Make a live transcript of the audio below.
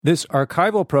This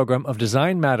archival program of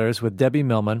Design Matters with Debbie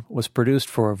Millman was produced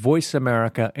for Voice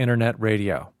America Internet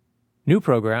Radio. New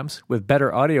programs with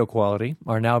better audio quality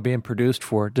are now being produced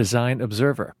for Design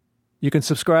Observer. You can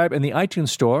subscribe in the iTunes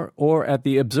Store or at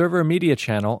the Observer Media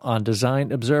channel on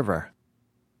Design Observer.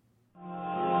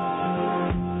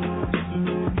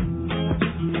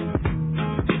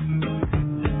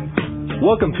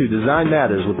 Welcome to Design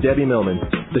Matters with Debbie Millman,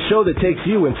 the show that takes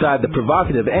you inside the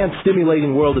provocative and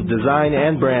stimulating world of design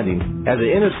and branding as it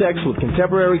intersects with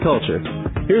contemporary culture.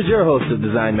 Here's your host of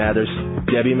Design Matters,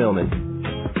 Debbie Millman.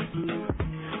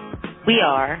 We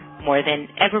are, more than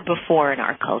ever before in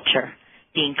our culture,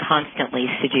 being constantly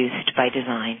seduced by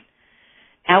design.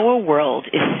 Our world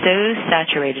is so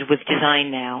saturated with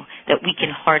design now that we can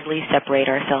hardly separate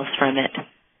ourselves from it.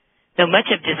 Though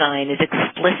much of design is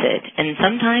explicit and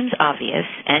sometimes obvious,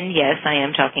 and yes, I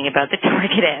am talking about the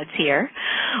Target ads here,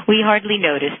 we hardly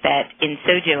notice that in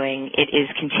so doing, it is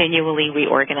continually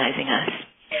reorganizing us.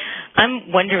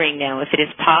 I'm wondering now if it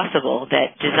is possible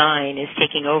that design is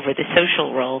taking over the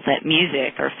social role that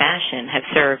music or fashion have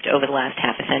served over the last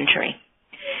half a century.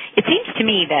 It seems to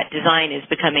me that design is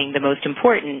becoming the most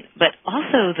important, but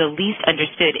also the least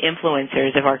understood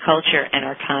influencers of our culture and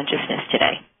our consciousness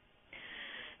today.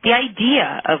 The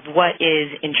idea of what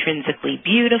is intrinsically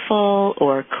beautiful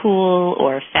or cool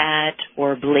or fat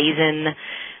or blazon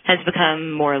has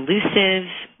become more elusive,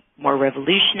 more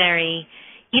revolutionary,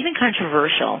 even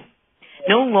controversial.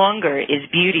 No longer is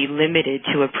beauty limited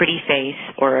to a pretty face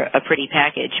or a pretty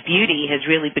package. Beauty has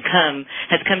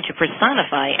come to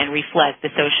personify and reflect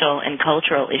the social and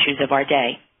cultural issues of our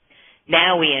day.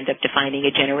 Now we end up defining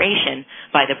a generation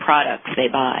by the products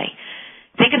they buy.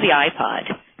 Think of the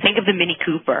iPod. Think of the Mini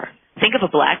Cooper. Think of a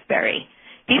BlackBerry.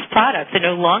 These products are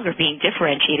no longer being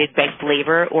differentiated by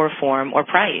flavor or form or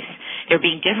price. They're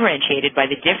being differentiated by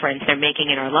the difference they're making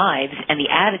in our lives and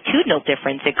the attitudinal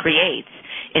difference it creates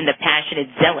in the passionate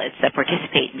zealots that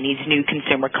participate in these new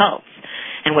consumer cults.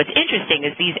 And what's interesting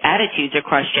is these attitudes are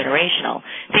cross-generational.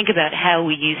 Think about how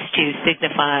we used to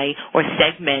signify or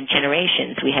segment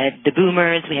generations. We had the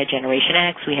boomers, we had Generation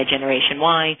X, we had Generation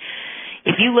Y.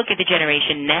 If you look at the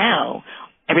generation now,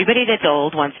 everybody that's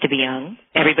old wants to be young,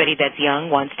 everybody that's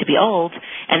young wants to be old,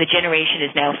 and the generation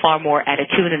is now far more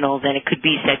attitudinal than it could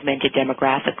be segmented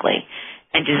demographically.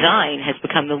 And design has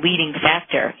become the leading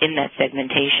factor in that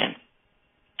segmentation.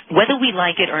 Whether we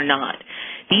like it or not,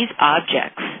 these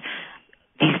objects,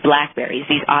 these BlackBerries,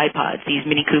 these iPods, these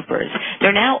Mini Coopers, they're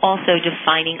now also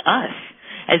defining us.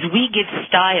 As we give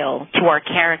style to our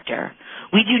character,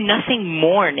 we do nothing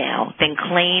more now than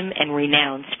claim and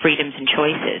renounce freedoms and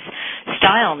choices.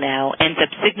 Style now ends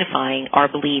up signifying our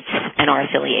beliefs and our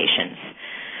affiliations.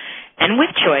 And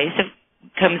with choice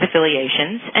comes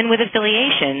affiliations, and with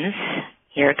affiliations,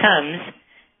 here it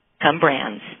come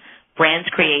brands. Brands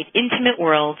create intimate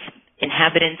worlds.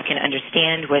 Inhabitants can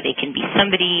understand where they can be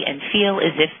somebody and feel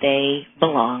as if they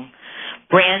belong.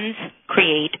 Brands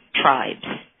create tribes.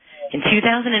 In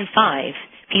 2005,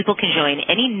 people can join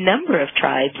any number of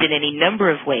tribes in any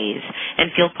number of ways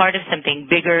and feel part of something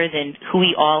bigger than who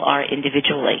we all are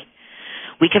individually.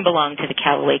 We can belong to the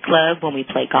Callaway Club when we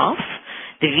play golf,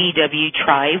 the VW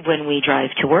tribe when we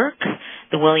drive to work,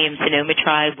 the Williams-Sonoma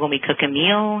tribe when we cook a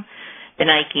meal, the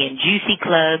Nike and Juicy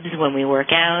clubs when we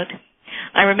work out.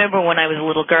 I remember when I was a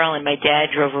little girl and my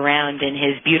dad drove around in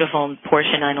his beautiful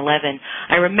Porsche 911,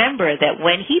 I remember that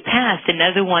when he passed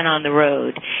another one on the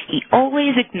road, he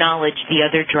always acknowledged the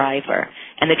other driver,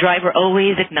 and the driver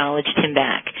always acknowledged him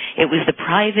back. It was the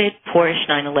private Porsche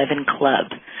 911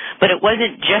 club. But it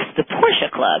wasn't just the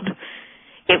Porsche club.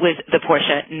 It was the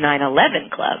Porsche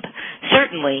 911 club.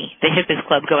 Certainly, the hippest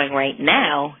club going right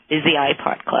now is the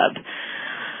iPod club.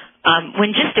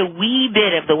 When just a wee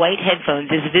bit of the white headphones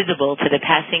is visible to the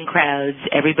passing crowds,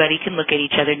 everybody can look at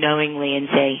each other knowingly and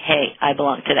say, hey, I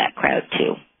belong to that crowd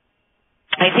too.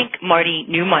 I think Marty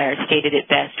Neumeier stated it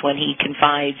best when he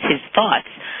confides his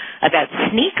thoughts about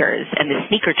sneakers and the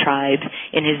sneaker tribe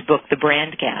in his book, The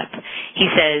Brand Gap. He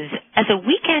says, as a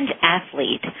weekend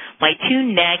athlete, my two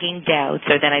nagging doubts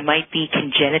are that I might be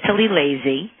congenitally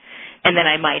lazy and that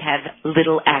I might have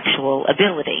little actual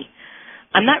ability.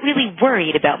 I'm not really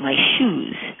worried about my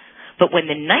shoes, but when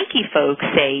the Nike folks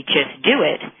say, just do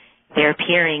it, they're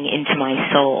peering into my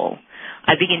soul.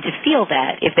 I begin to feel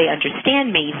that if they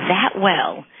understand me that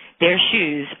well, their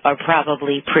shoes are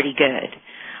probably pretty good.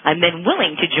 I'm then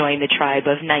willing to join the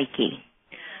tribe of Nike.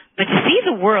 But to see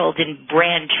the world in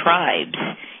brand tribes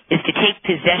is to take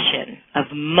possession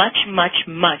of much, much,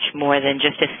 much more than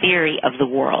just a theory of the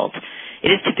world. It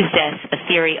is to possess a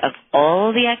theory of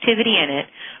all the activity in it,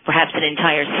 perhaps an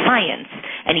entire science,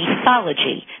 an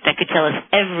ethology that could tell us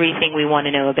everything we want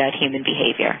to know about human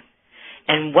behavior.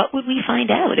 And what would we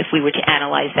find out if we were to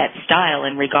analyze that style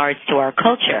in regards to our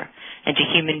culture and to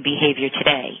human behavior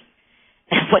today?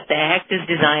 And what the heck does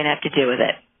design have to do with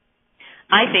it?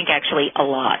 I think actually a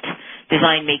lot.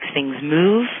 Design makes things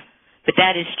move, but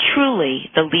that is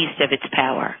truly the least of its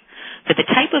power. For the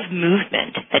type of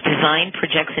movement that design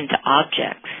projects into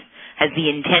objects has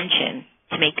the intention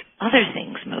to make other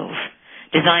things move.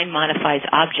 Design modifies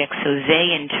objects so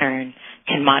they, in turn,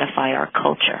 can modify our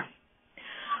culture.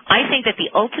 I think that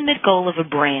the ultimate goal of a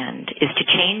brand is to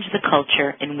change the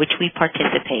culture in which we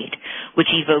participate,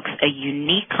 which evokes a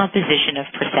unique composition of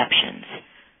perceptions.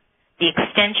 The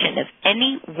extension of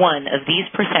any one of these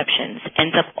perceptions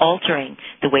ends up altering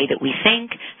the way that we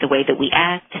think, the way that we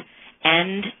act,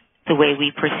 and the way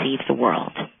we perceive the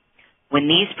world. When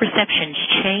these perceptions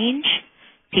change,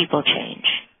 people change.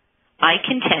 I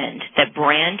contend that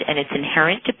brand and its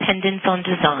inherent dependence on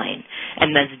design,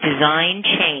 and thus design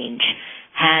change,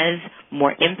 has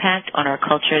more impact on our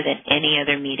culture than any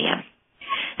other medium.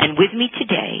 And with me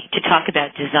today to talk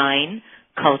about design,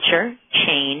 culture,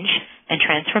 change, and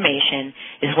transformation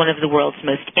is one of the world's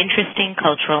most interesting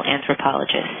cultural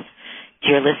anthropologists.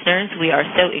 Dear listeners, we are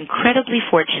so incredibly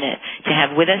fortunate to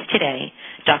have with us today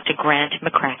Dr. Grant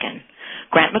McCracken.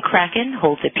 Grant McCracken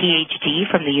holds a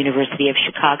Ph.D. from the University of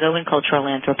Chicago in cultural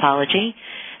anthropology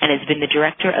and has been the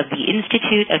director of the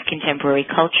Institute of Contemporary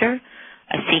Culture,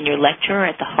 a senior lecturer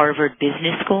at the Harvard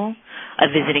Business School, a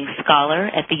visiting scholar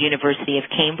at the University of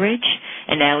Cambridge,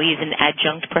 and now he is an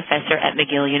adjunct professor at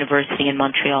McGill University in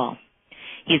Montreal.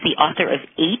 He is the author of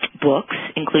 8 books,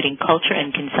 including Culture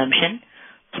and Consumption,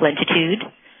 Plentitude,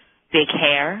 Big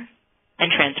Hair,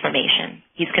 and Transformation.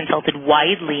 He's consulted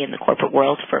widely in the corporate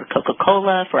world for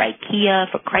Coca-Cola, for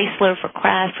IKEA, for Chrysler, for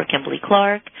Kraft, for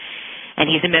Kimberly-Clark, and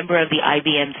he's a member of the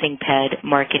IBM ThinkPad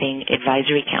Marketing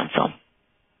Advisory Council.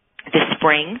 This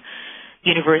spring,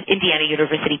 Indiana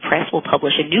University Press will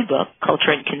publish a new book, Culture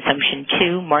and Consumption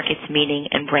 2, Markets, Meaning,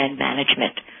 and Brand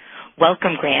Management.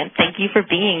 Welcome, Grant. Thank you for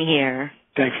being here.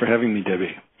 Thanks for having me,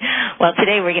 Debbie. Well,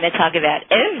 today we're going to talk about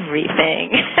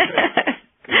everything.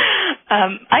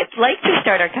 I'd like to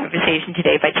start our conversation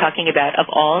today by talking about, of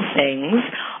all things,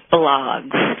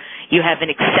 blogs. You have an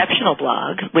exceptional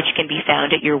blog, which can be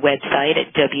found at your website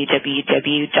at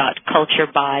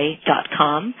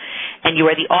www.cultureby.com, and you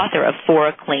are the author of 4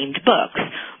 acclaimed books.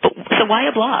 So why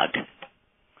a blog?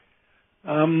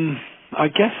 I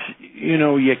guess,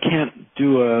 you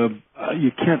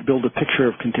can't build a picture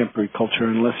of contemporary culture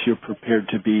unless you're prepared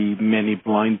to be many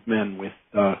blind men with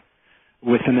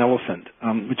an elephant.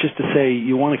 Which is to say,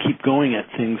 you want to keep going at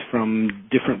things from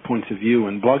different points of view,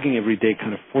 and blogging every day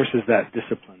kind of forces that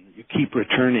discipline. You keep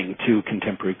returning to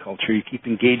contemporary culture, you keep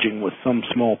engaging with some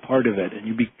small part of it, and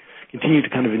you continue to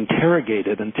kind of interrogate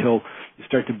it until you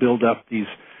start to build up these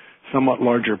somewhat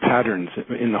larger patterns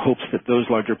in the hopes that those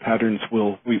larger patterns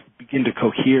will begin to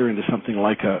cohere into something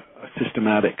like a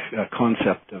systematic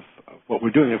concept of what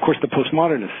we're doing. Of course, the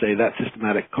postmodernists say that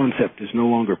systematic concept is no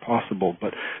longer possible,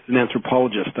 but as an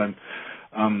anthropologist,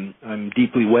 I'm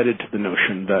deeply wedded to the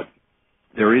notion that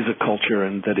there is a culture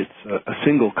and that it's a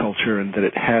single culture and that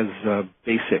it has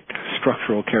basic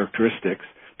structural characteristics,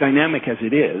 dynamic as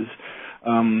it is,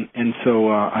 and so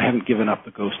I haven't given up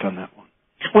the ghost on that one.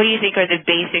 What do you think are the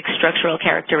basic structural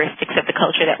characteristics of the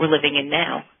culture that we're living in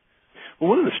now? Well,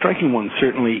 one of the striking ones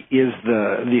certainly is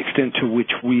the extent to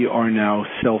which we are now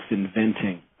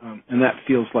self-inventing, and that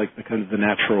feels like the kind of the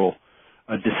natural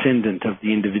descendant of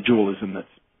the individualism that's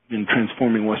been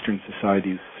transforming Western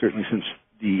societies certainly since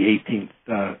the 18th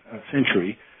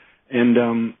century. And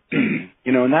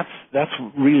and that's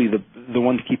really the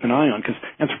one to keep an eye on, because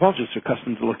anthropologists are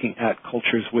accustomed to looking at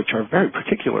cultures which are very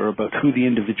particular about who the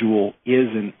individual is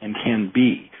and can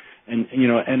be.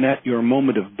 And at your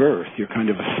moment of birth, you're kind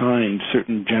of assigned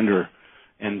certain gender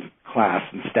and class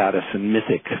and status and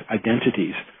mythic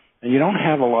identities, and you don't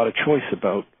have a lot of choice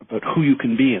about who you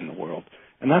can be in the world.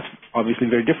 And that's obviously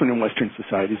very different in Western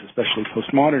societies, especially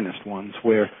postmodernist ones,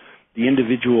 where the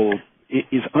individual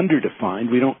is underdefined.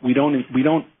 We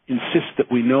don't insist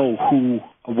that we know who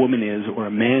a woman is or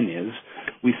a man is.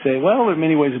 We say, well, there are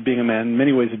many ways of being a man,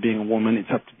 many ways of being a woman.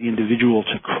 It's up to the individual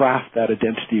to craft that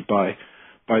identity by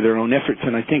their own efforts.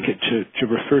 And I think to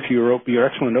refer to your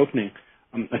excellent opening,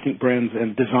 I think brands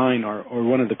and design are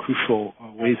one of the crucial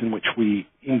ways in which we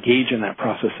engage in that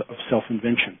process of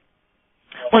self-invention.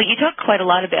 Well, you talk quite a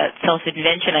lot about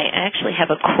self-invention. I actually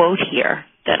have a quote here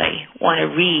that I want to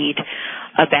read.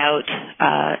 about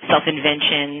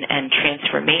self-invention and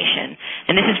transformation.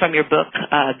 And this is from your book,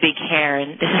 Big Hair,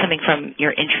 and this is something from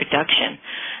your introduction.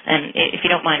 And if you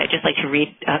don't mind, I'd just like to read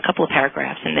a couple of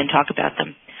paragraphs and then talk about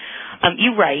them.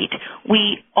 You write,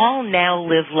 we all now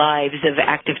live lives of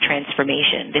active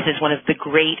transformation. This is one of the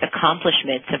great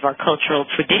accomplishments of our cultural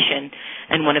tradition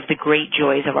and one of the great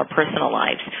joys of our personal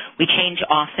lives. We change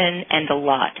often and a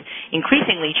lot.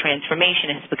 Increasingly,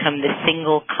 transformation has become the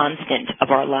single constant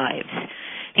of our lives.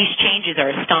 These changes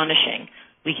are astonishing.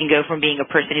 We can go from being a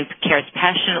person who cares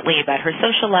passionately about her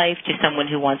social life to someone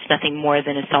who wants nothing more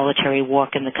than a solitary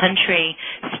walk in the country,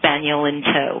 spaniel in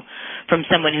tow. From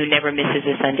someone who never misses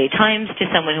a Sunday Times to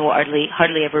someone who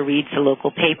hardly ever reads the local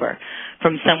paper.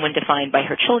 From someone defined by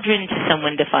her children to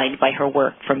someone defined by her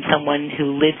work. From someone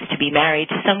who lives to be married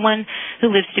to someone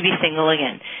who lives to be single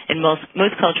again. In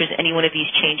most cultures, any one of these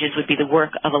changes would be the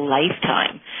work of a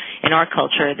lifetime. In our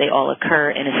culture, they all occur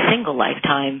in a single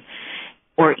lifetime,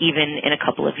 or even in a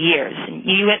couple of years. And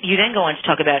you then go on to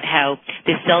talk about how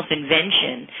this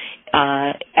self-invention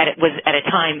was at a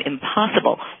time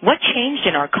impossible. What changed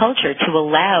in our culture to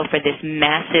allow for this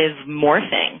massive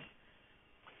morphing?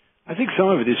 I think some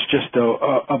of it is just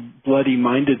a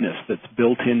bloody-mindedness that's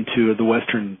built into the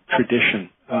Western tradition.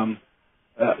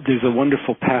 There's a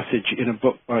wonderful passage in a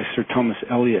book by Sir Thomas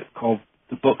Eliot called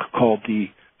The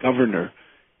Governor,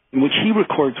 in which he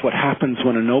records what happens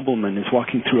when a nobleman is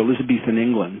walking through Elizabethan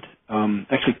England,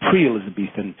 actually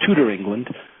pre-Elizabethan, Tudor England,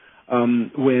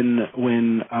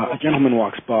 when a gentleman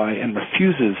walks by and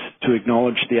refuses to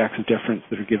acknowledge the acts of deference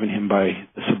that are given him by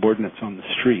the subordinates on the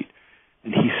street.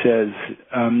 And he says,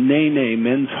 nay, nay,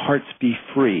 men's hearts be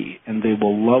free, and they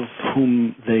will love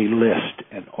whom they list,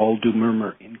 and all do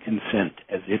murmur in consent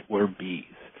as it were bees.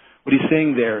 What he's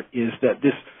saying there is that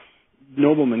this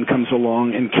nobleman comes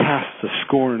along and casts a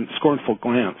scornful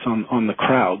glance on the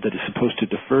crowd that is supposed to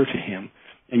defer to him,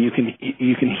 and you can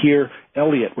hear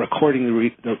Eliot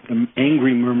recording the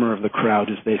angry murmur of the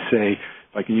crowd as they say,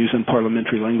 if I can use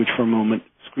unparliamentary language for a moment,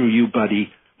 screw you,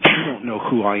 buddy, you don't know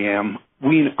who I am.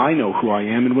 I know who I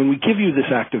am, and when we give you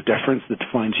this act of deference that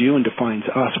defines you and defines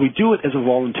us, we do it as a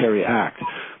voluntary act.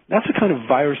 That's a kind of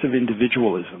virus of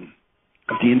individualism,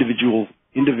 of the individual's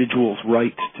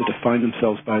right to define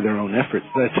themselves by their own efforts.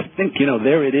 I think,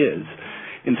 there it is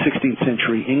in 16th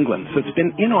century England. So it's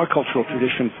been in our cultural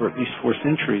tradition for at least 4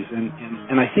 centuries,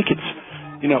 and I think it's,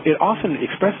 it often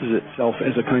expresses itself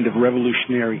as a kind of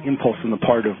revolutionary impulse on the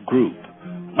part of group.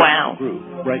 Wow.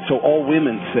 Group, right? So all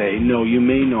women say, no, you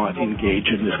may not engage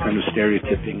in this kind of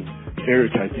stereotyping,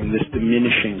 this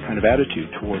diminishing kind of attitude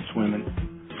towards women.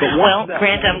 Well,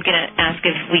 Grant, I'm going to ask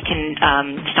if we can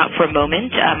stop for a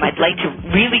moment. I'd like to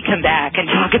really come back and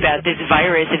talk about this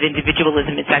virus of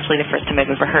individualism. It's actually the first time I've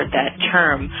ever heard that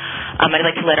term. I'd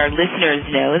like to let our listeners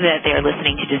know that they are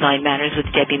listening to Design Matters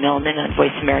with Debbie Millman on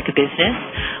Voice America Business.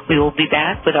 We will be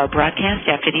back with our broadcast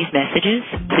after these messages.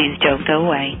 Please don't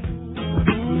go away.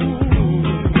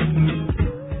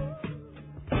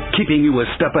 Keeping you a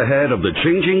step ahead of the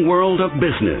changing world of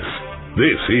business.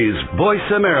 This is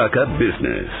Voice America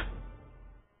Business.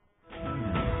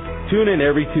 Tune in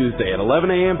every Tuesday at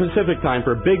 11 a.m. Pacific Time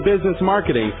for Big Business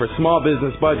Marketing for Small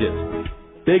Business Budgets.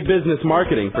 Big Business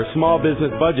Marketing for Small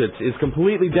Business Budgets is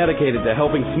completely dedicated to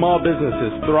helping small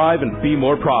businesses thrive and be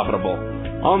more profitable.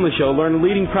 On the show, learn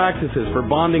leading practices for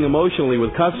bonding emotionally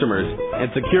with customers and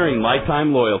securing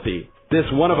lifetime loyalty. This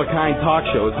one-of-a-kind talk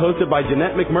show is hosted by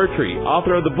Jeanette McMurtry,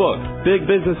 author of the book, Big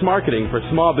Business Marketing for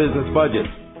Small Business Budgets,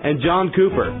 and John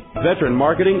Cooper, veteran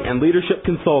marketing and leadership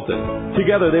consultant.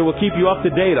 Together, they will keep you up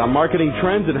to date on marketing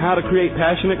trends and how to create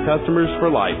passionate customers for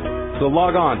life. So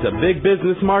log on to Big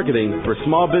Business Marketing for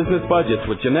Small Business Budgets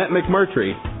with Jeanette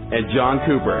McMurtry and John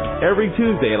Cooper every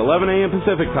Tuesday at 11 a.m.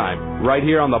 Pacific Time, right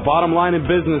here on the Bottom Line in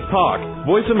Business Talk,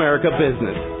 Voice America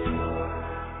Business.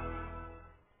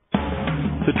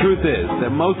 The truth is that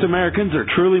most Americans are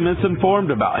truly misinformed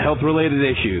about health-related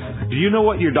issues. Do you know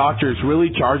what your doctor is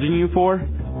really charging you for?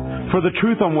 For the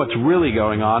truth on what's really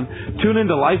going on, tune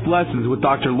into Life Lessons with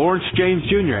Dr. Lawrence James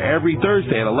Jr. every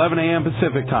Thursday at 11 a.m.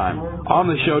 Pacific Time. On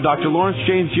the show, Dr. Lawrence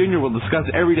James Jr. will discuss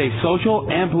everyday social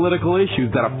and political issues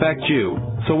that affect you.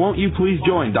 So won't you please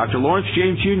join Dr. Lawrence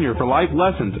James Jr. for Life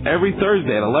Lessons every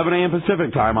Thursday at 11 a.m.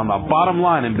 Pacific Time on the Bottom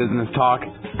Line in Business Talk,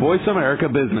 Voice America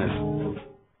Business.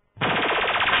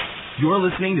 You're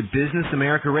listening to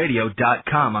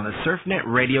BusinessAmericaRadio.com on the SurfNet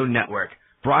Radio Network,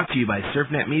 brought to you by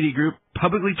SurfNet Media Group,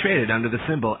 publicly traded under the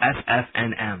symbol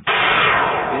SFNM.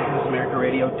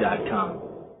 BusinessAmericaRadio.com.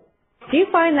 Do you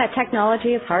find that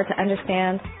technology is hard to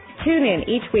understand? Tune in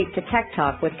each week to Tech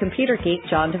Talk with computer geek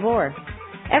John DeVore.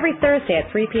 Every Thursday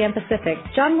at 3 p.m. Pacific,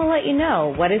 John will let you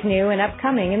know what is new and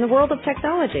upcoming in the world of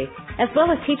technology, as well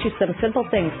as teach you some simple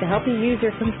things to help you use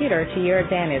your computer to your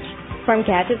advantage. From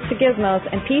gadgets to gizmos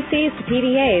and PCs to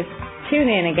PDAs,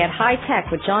 tune in and get high tech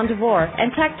with John DeVore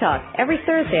and Tech Talk every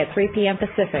Thursday at 3 p.m.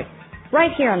 Pacific,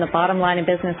 right here on the Bottom Line in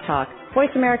Business Talk,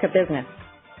 Voice America Business.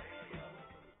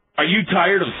 Are you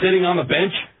tired of sitting on the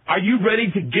bench? Are you ready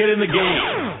to get in the game?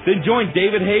 Then join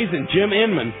David Hayes and Jim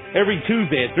Inman every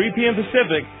Tuesday at 3 p.m.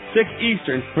 Pacific, 6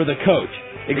 Eastern for The Coach,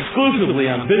 exclusively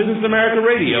on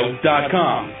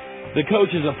BusinessAmericaRadio.com. The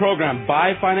Coach is a program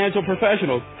by financial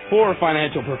professionals for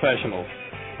financial professionals.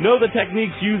 Know the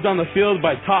techniques used on the field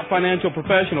by top financial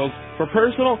professionals for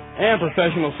personal and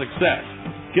professional success.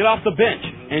 Get off the bench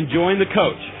and join The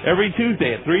Coach every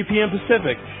Tuesday at 3 p.m.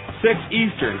 Pacific, 6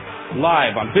 Eastern,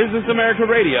 live on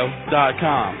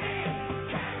BusinessAmericaRadio.com.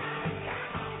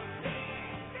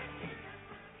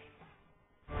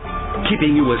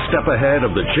 Keeping you a step ahead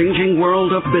of the changing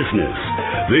world of business.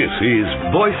 This is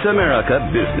Voice America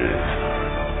Business.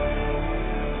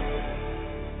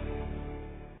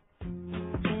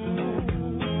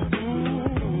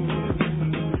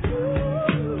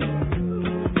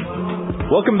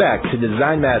 Welcome back to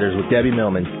Design Matters with Debbie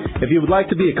Millman. If you would like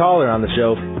to be a caller on the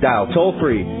show, dial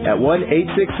toll-free at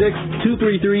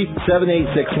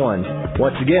 1-866-233-7861.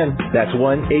 Once again, that's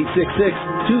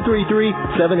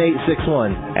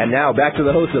 1-866-233-7861. And now, back to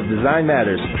the host of Design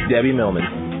Matters, Debbie Millman.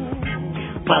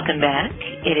 Welcome back.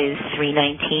 It is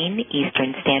 3:19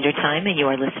 Eastern Standard Time, and you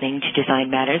are listening to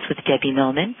Design Matters with Debbie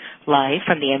Millman, live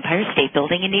from the Empire State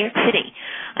Building in New York City.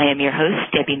 I am your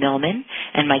host, Debbie Millman,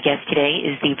 and my guest today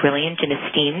is the brilliant and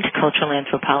esteemed cultural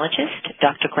anthropologist,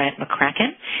 Dr. Grant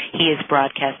McCracken. He is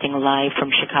broadcasting live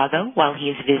from Chicago while he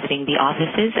is visiting the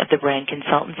offices of the brand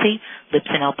consultancy,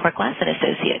 Lipson Elport Glass &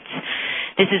 Associates.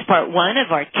 This is part one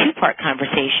of our two-part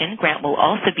conversation. Grant will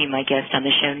also be my guest on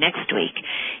the show next week.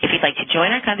 If you'd like to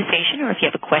join our conversation or if you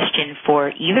have a question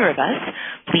for either of us,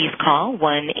 please call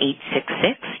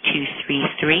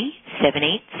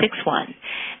 1-866-233-7861.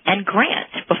 And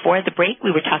Grant, before the break,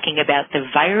 we were talking about the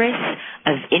virus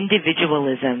of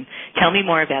individualism. Tell me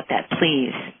more about that,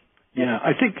 please. Yeah,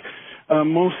 I think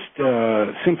most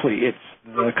simply it's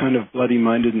the kind of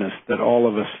bloody-mindedness that all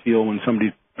of us feel when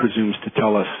somebody presumes to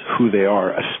tell us who they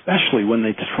are, especially when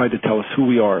they try to tell us who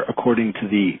we are according to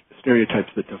the stereotypes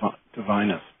that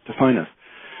define us.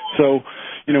 So,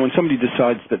 when somebody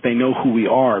decides that they know who we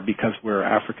are because we're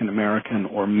African American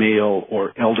or male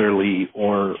or elderly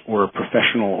or a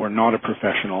professional or not a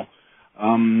professional,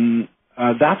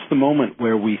 that's the moment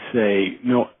where we say,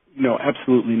 no,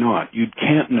 absolutely not. You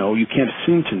can't know. You can't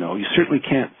assume to know. You certainly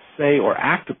can't say or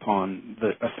act upon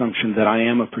the assumption that I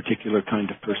am a particular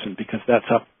kind of person because that's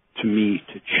up to me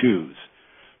to choose.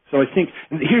 So I think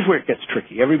here's where it gets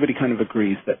tricky. Everybody kind of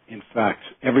agrees that, in fact,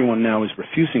 everyone now is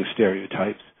refusing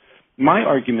stereotypes. My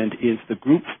argument is the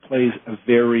group plays a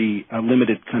very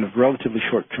limited kind of relatively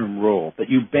short-term role, that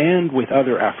you band with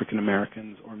other African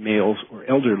Americans or males or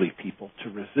elderly people to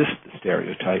resist the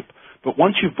stereotype. But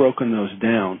once you've broken those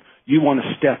down, you want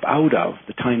to step out of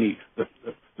the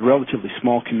relatively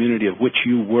small community of which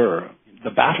you were,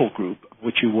 the battle group of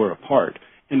which you were a part,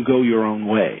 and go your own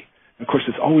way. And of course,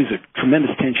 there's always a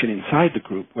tremendous tension inside the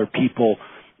group where people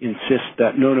insist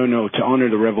that, no, to honor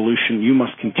the revolution, you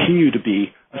must continue to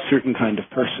be a certain kind of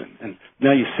person. And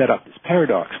now you set up this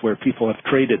paradox where people have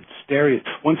traded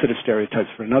one set of stereotypes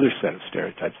for another set of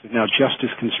stereotypes. They're now just as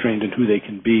constrained in who they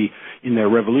can be in their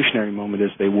revolutionary moment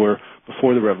as they were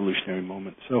before the revolutionary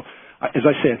moment. So, as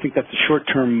I say, I think that's a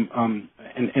short-term and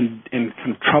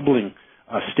kind of troubling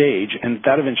stage, and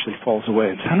that eventually falls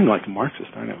away. It's sounding like a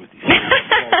Marxist, aren't it, with these things?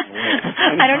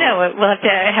 I don't know. We'll have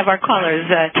to have our callers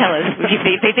tell us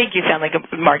if they think you sound like a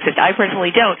Marxist. I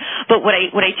personally don't. But what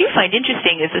I do find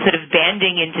interesting is the sort of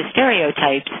banding into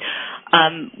stereotypes.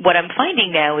 What I'm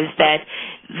finding now is that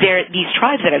these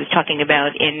tribes that I was talking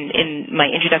about in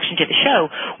my introduction to the show,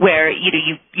 where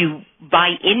you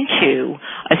buy into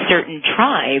a certain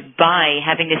tribe by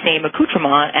having the same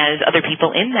accoutrement as other people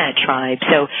in that tribe.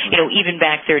 So, even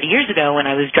back 30 years ago when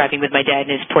I was driving with my dad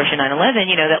in his Porsche 911,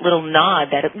 that little nod,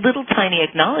 that little tiny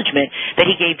acknowledgement that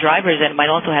he gave drivers that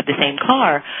might also have the same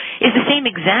car is the same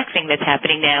exact thing that's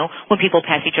happening now when people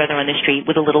pass each other on the street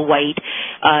with a little white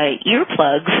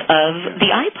earplugs of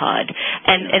the iPod.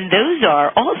 And those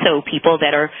are also people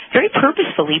that are very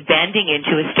purposefully banding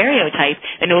into a stereotype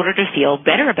in order to feel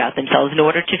better about themselves, in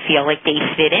order to feel like they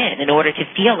fit in order to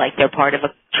feel like they're part of a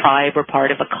tribe or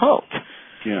part of a cult.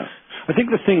 Yeah. I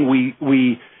think the thing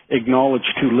we acknowledge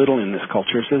too little in this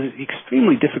culture is that it's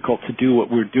extremely difficult to do what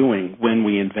we're doing when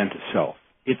we invent a self.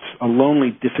 It's a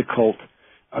lonely, difficult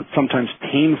sometimes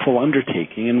painful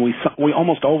undertaking, and we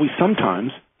almost always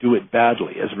sometimes do it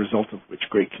badly, as a result of which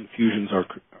great confusions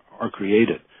are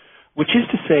created. Which is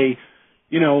to say,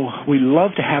 we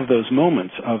love to have those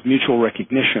moments of mutual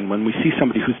recognition when we see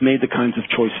somebody who's made the kinds of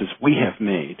choices we have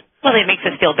made. Well, it makes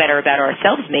us feel better about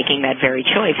ourselves making that very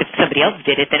choice. If somebody else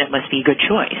did it, then it must be a good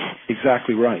choice.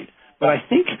 Exactly right. But I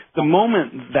think the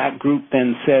moment that group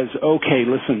then says, okay,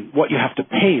 listen, what you have to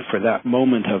pay for that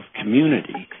moment of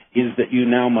community is that you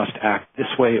now must act this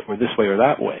way or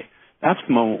that way, that's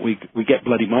the moment we get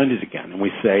bloody-minded again, and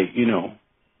we say, no,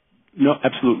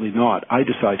 absolutely not. I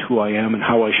decide who I am and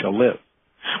how I shall live.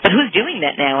 But who's doing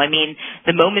that now? I mean,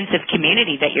 the moments of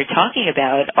community that you're talking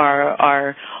about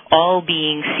are all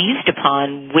being seized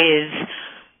upon with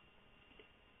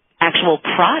actual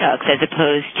products as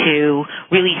opposed to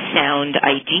really sound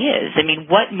ideas. I mean,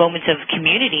 what moments of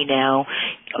community now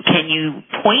can you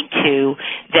point to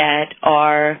that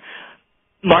are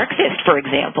Marxist, for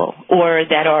example, or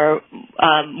that are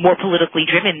more politically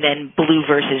driven than blue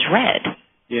versus red?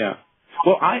 Yeah.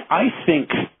 Well, I think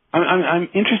I'm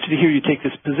interested to hear you take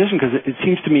this position, because it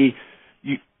seems to me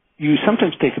you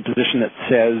sometimes take a position that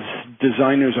says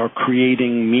designers are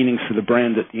creating meanings for the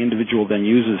brand that the individual then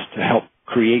uses to help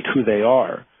create who they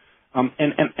are. And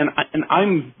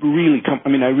I'm really,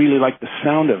 I really like the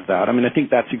sound of that. I mean, I think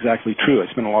that's exactly true.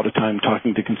 I spend a lot of time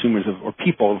talking to consumers or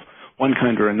people of one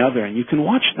kind or another, and you can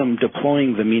watch them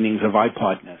deploying the meanings of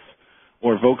iPodness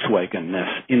or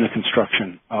Volkswagen-ness in the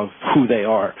construction of who they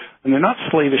are. And they're not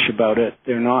slavish about it.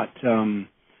 They're not...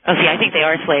 Okay, I think they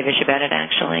are slavish about it,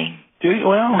 actually. Do you?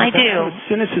 Well, I do. Kind of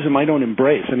cynicism I don't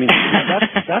embrace. I mean,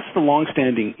 that's the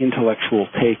long-standing intellectual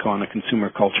take on a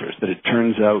consumer culture, is that it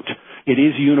turns out it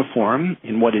is uniform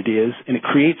in what it is, and it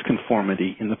creates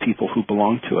conformity in the people who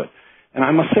belong to it. And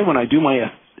I must say, when I do my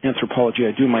anthropology,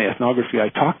 I do my ethnography, I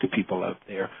talk to people out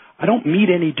there, I don't meet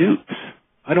any dupes.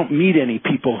 I don't meet any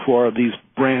people who are these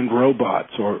brand robots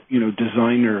or,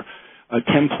 designer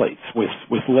templates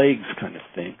with legs kind of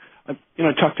thing.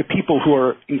 I talk to people who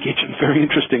are engaged in a very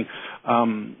interesting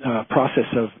process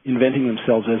of inventing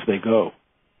themselves as they go.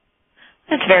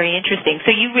 That's very interesting.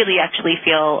 So you really actually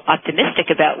feel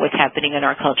optimistic about what's happening in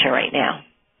our culture right now?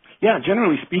 Yeah,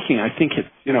 generally speaking, I think it's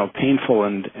painful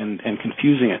and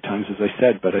confusing at times, as I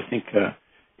said, but I think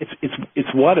it's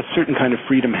what a certain kind of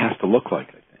freedom has to look like.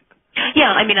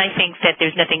 Yeah, I think that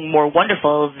there's nothing more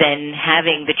wonderful than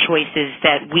having the choices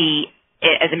that we,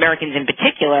 as Americans in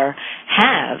particular,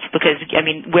 have. Because,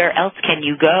 where else can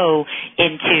you go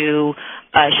into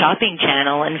a shopping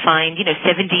channel and find,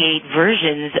 78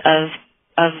 versions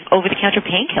of over-the-counter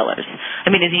painkillers?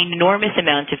 There's an enormous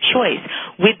amount of choice.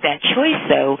 With that choice,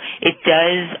 though, it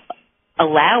does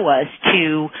allow us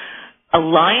to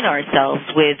align ourselves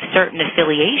with certain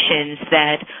affiliations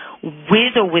that,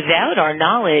 with or without our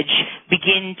knowledge,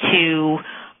 begin to,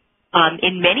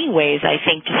 in many ways, I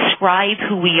think, describe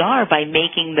who we are by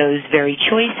making those very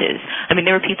choices.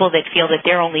 There are people that feel that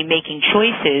they're only making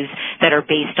choices that are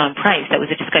based on price. That was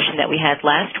a discussion that we had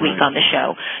last week on the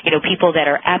show. People that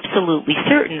are absolutely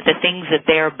certain the things that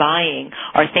they're buying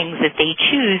are things that they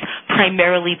choose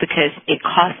primarily because it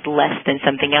costs less than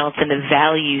something else and the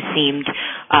value seemed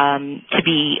to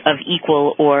be of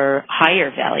equal or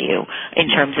higher value in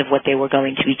terms of what they were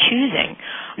going to be choosing.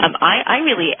 I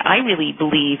really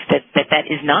believe that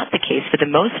is not the case for the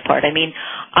most part.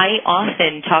 I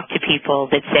often talk to people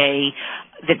that say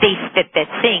that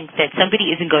think that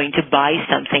somebody isn't going to buy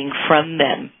something from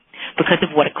them because of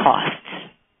what it costs.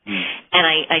 And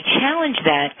I challenge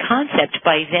that concept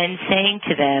by then saying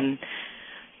to them,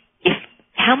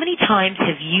 how many times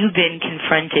have you been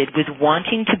confronted with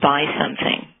wanting to buy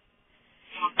something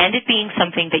and it being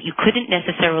something that you couldn't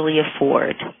necessarily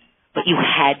afford, but you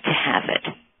had to have it?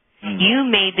 You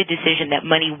made the decision that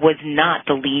money was not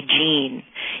the lead gene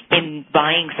in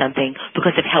buying something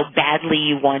because of how badly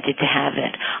you wanted to have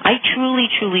it. I truly,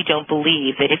 truly don't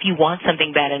believe that if you want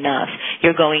something bad enough,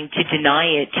 you're going to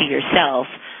deny it to yourself.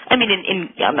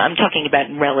 I'm talking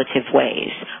about in relative ways.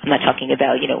 I'm not talking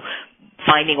about,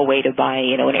 finding a way to buy,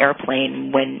 an airplane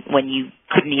when you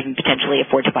couldn't even potentially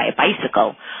afford to buy a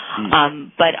bicycle.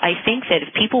 But I think that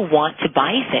if people want to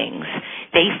buy things,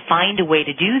 they find a way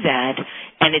to do that,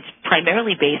 and it's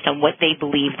primarily based on what they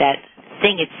believe that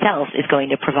thing itself is going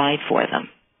to provide for them.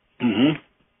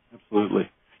 Absolutely.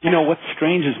 What's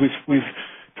strange is we've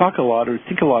talked a lot or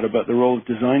think a lot about the role of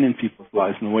design in people's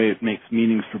lives and the way it makes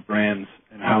meanings for brands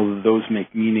and how those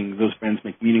brands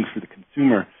make meanings for the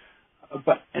consumer.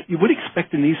 But you would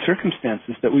expect in these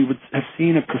circumstances that we would have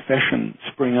seen a profession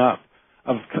spring up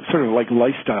of sort of like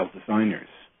lifestyle designers.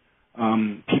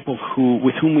 people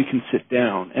with whom we can sit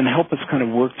down and help us kind of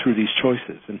work through these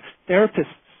choices. And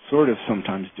therapists sort of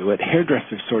sometimes do it.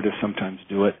 Hairdressers sort of sometimes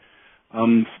do it.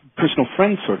 Personal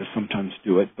friends sort of sometimes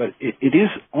do it. But it is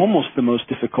almost the most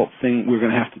difficult thing we're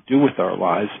going to have to do with our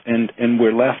lives. And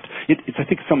we're left, it's I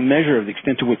think, some measure of the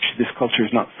extent to which this culture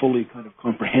is not fully kind of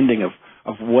comprehending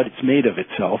of what it's made of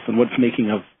itself and what it's making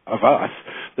of us,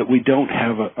 that we don't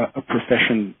have a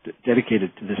profession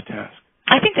dedicated to this task.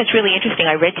 I think that's really interesting.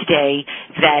 I read today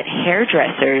that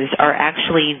hairdressers are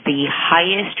actually the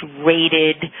highest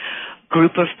rated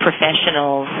group of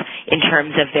professionals in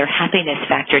terms of their happiness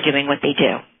factor doing what they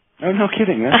do. Oh, no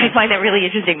kidding. I find that really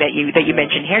interesting that you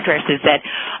mentioned hairdressers, that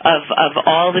of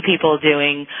all the people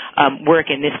doing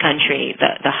work in this country,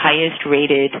 the highest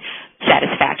rated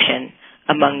satisfaction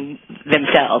among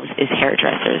themselves is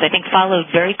hairdressers. I think followed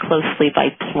very closely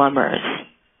by plumbers.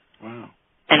 Wow.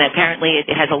 And apparently it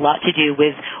has a lot to do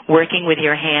with working with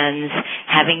your hands,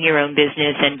 having your own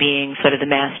business, and being sort of the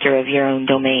master of your own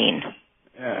domain.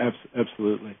 Yeah,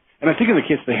 absolutely. And I think in the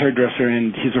case of the hairdresser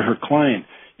and his or her client,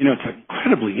 it's an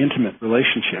incredibly intimate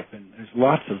relationship, and there's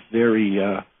lots of very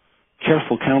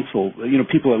careful counsel.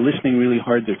 People are listening really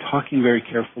hard. They're talking very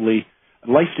carefully.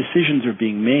 Life decisions are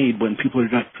being made when people are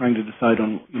not trying to decide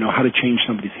on, how to change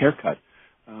somebody's haircut.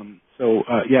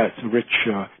 It's a rich.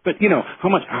 But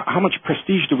how much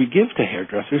prestige do we give to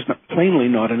hairdressers? Plainly,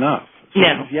 not enough. So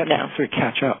no. to sort of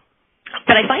catch up.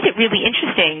 But I find it really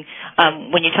interesting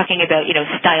when you're talking about,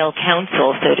 style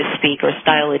counsel, so to speak, or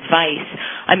style advice.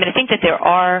 I mean, I think that there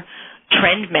are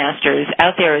trend masters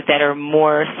out there that are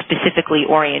more specifically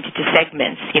oriented to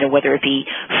segments, whether it be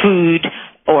food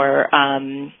or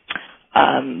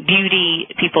beauty,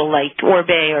 people like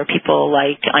Orbe or people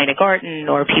like Ina Garten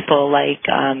or people like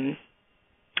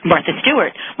Martha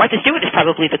Stewart. Martha Stewart is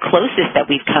probably the closest that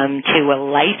we've come to a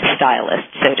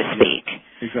lifestylist, so to speak.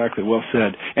 Exactly, well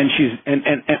said. And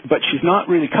but she's not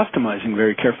really customizing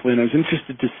very carefully. And I was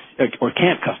interested to, or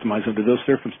can't customize under those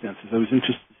circumstances. I was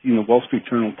interested to see in the Wall Street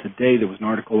Journal today there was an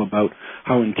article about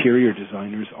how interior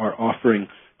designers are offering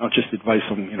not just advice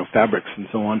on fabrics and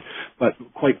so on, but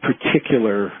quite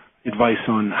particular advice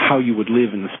on how you would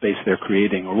live in the space they're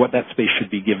creating, or what that space should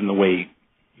be given the way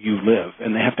you live.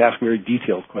 And they have to ask very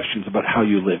detailed questions about how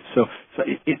you live. So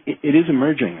it is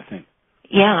emerging, I think.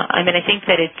 Yeah, I mean, I think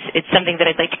that it's something that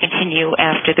I'd like to continue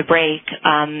after the break.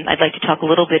 I'd like to talk a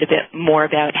little bit more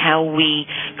about how we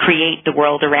create the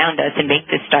world around us and make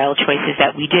the style choices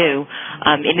that we do.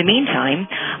 In the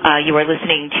meantime, you are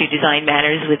listening to Design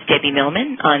Matters with Debbie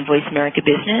Millman on Voice America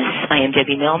Business. I am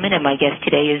Debbie Millman, and my guest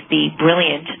today is the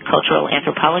brilliant cultural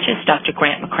anthropologist, Dr.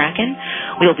 Grant McCracken.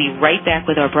 We'll be right back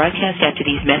with our broadcast after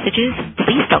these messages.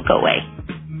 Please don't go away.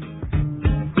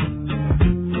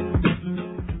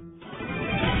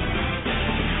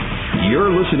 You're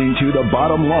listening to The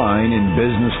Bottom Line in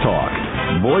Business Talk.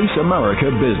 Voice America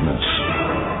Business.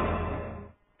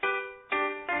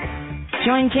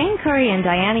 Join Jane Curry and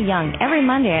Diana Young every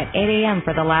Monday at 8 a.m.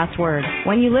 for The Last Word.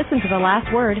 When you listen to The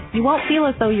Last Word, you won't feel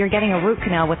as though you're getting a root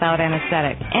canal without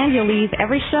anesthetic. And you'll leave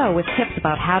every show with tips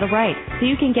about how to write, so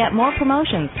you can get more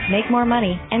promotions, make more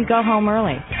money, and go home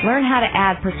early. Learn how to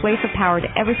add persuasive power to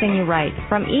everything you write,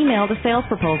 from email to sales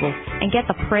proposals, and get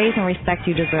the praise and respect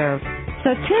you deserve.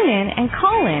 So tune in and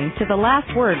call in to The Last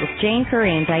Word with Jane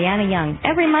Curry and Diana Young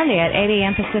every Monday at 8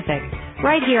 a.m. Pacific,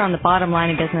 right here on The Bottom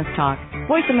Line of Business Talk,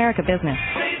 Voice America Business.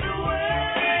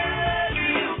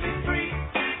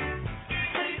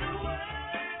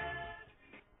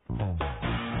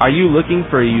 Are you looking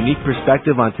for a unique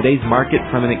perspective on today's market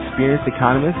from an experienced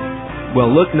economist?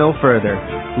 Well, look no further.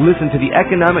 Listen to The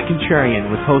Economic Contrarian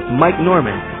with host Mike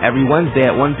Norman every Wednesday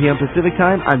at 1 p.m. Pacific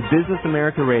Time on Business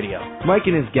America Radio. Mike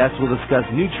and his guests will discuss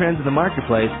new trends in the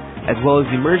marketplace as well as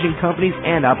emerging companies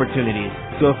and opportunities.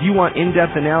 So if you want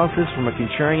in-depth analysis from a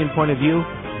contrarian point of view,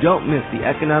 don't miss The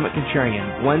Economic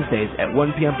Contrarian Wednesdays at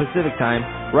 1 p.m. Pacific Time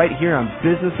right here on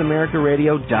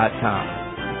BusinessAmericaRadio.com.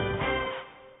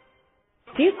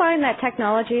 Do you find that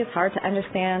technology is hard to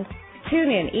understand?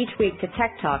 Tune in each week to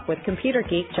Tech Talk with computer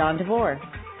geek John DeVore.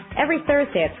 Every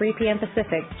Thursday at 3 p.m.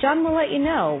 Pacific, John will let you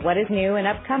know what is new and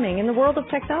upcoming in the world of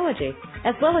technology,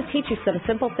 as well as teach you some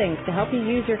simple things to help you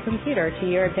use your computer to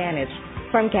your advantage.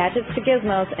 From gadgets to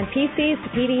gizmos and PCs to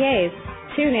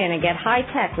PDAs, tune in and get high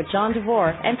tech with John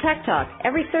DeVore and Tech Talk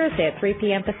every Thursday at 3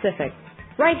 p.m. Pacific,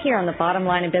 right here on The Bottom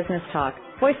Line of Business Talk,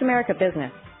 Voice America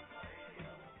Business.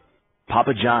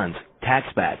 Papa John's,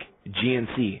 Taxback,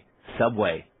 GNC,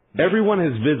 Subway. Everyone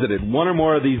has visited one or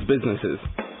more of these businesses.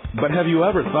 But have you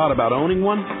ever thought about owning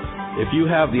one? If you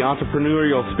have the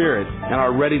entrepreneurial spirit and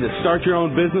are ready to start your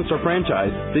own business or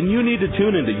franchise, then you need to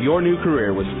tune into Your New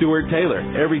Career with Stuart Taylor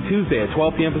every Tuesday at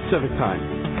 12 p.m. Pacific Time.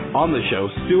 On the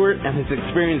show, Stuart and his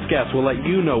experienced guests will let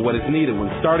you know what is needed when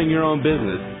starting your own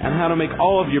business and how to make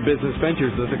all of your business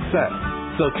ventures a success.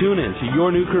 So tune in to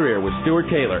Your New Career with Stuart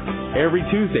Taylor every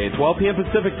Tuesday at 12 p.m.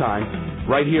 Pacific Time,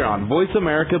 right here on Voice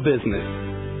America Business.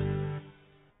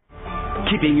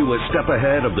 Keeping you a step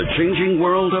ahead of the changing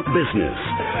world of business.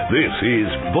 This is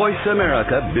Voice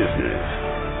America Business.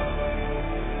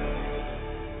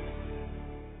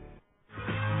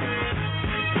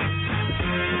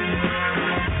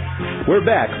 We're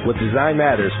back with Design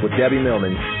Matters with Debbie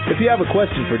Millman. If you have a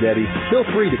question for Debbie, feel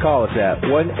free to call us at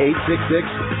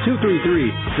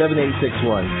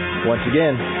 1-866-233-7861. Once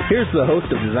again, here's the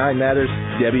host of Design Matters,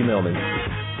 Debbie Millman.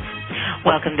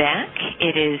 Welcome back.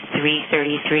 It is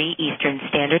 3:33 Eastern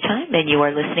Standard Time, and you are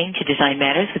listening to Design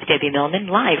Matters with Debbie Millman,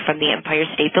 live from the Empire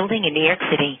State Building in New York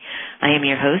City. I am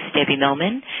your host, Debbie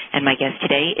Millman, and my guest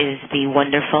today is the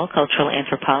wonderful cultural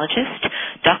anthropologist,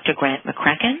 Dr. Grant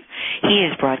McCracken. He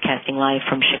is broadcasting live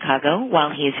from Chicago while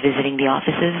he is visiting the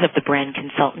offices of the brand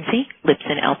consultancy,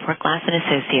 Lipson Alport Glass &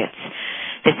 Associates.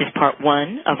 This is part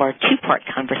one of our two-part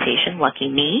conversation, Lucky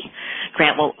Me.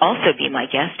 Grant will also be my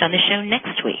guest on the show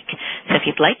next week. So if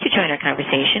you'd like to join our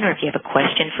conversation or if you have a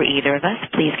question for either of us,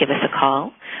 please give us a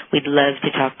call. We'd love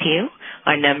to talk to you.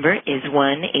 Our number is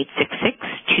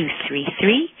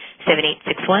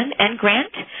 1-866-233-7861. And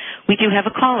Grant, we do have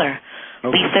a caller.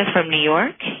 Okay. Lisa from New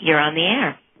York, you're on the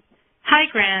air. Hi,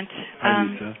 Grant. Hi,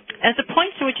 Lisa. As a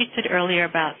point to what you said earlier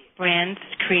about brands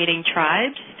creating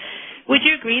tribes, would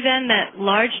you agree then that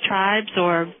large tribes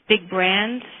or big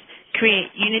brands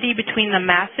create unity between the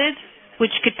masses,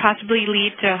 which could possibly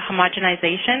lead to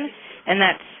homogenization, and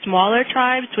that smaller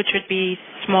tribes, which would be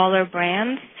smaller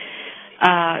brands,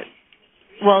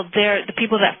 they're the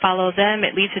people that follow them,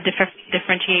 it leads to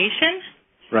differentiation?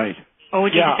 Right. Or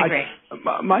would you disagree?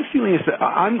 My feeling is that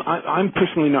I'm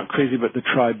personally not crazy about the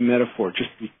tribe metaphor,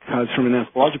 just because from an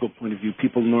anthropological point of view,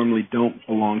 people normally don't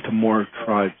belong to more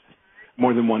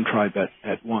than one tribe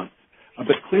at once.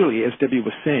 But clearly, as Debbie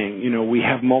was saying, we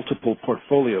have multiple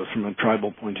portfolios from a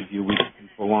tribal point of view. We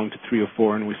belong to 3 or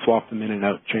 4, and we swap them in and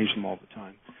out, change them all the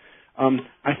time.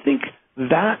 I think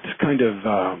that kind of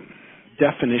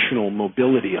definitional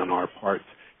mobility on our part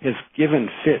has given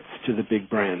fits to the big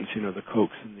brands, the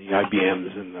Cokes and the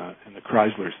IBMs and the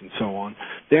Chryslers and so on.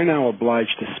 They're now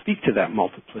obliged to speak to that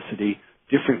multiplicity,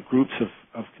 different groups of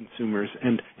consumers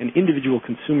and individual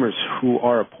consumers who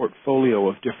are a portfolio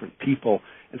of different people.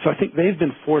 And so I think they've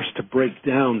been forced to break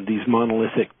down these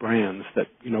monolithic brands that,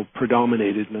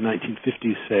 predominated in the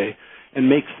 1950s, say, and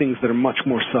make things that are much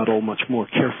more subtle, much more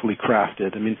carefully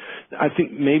crafted. I mean, I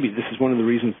think maybe this is one of the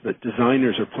reasons that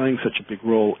designers are playing such a big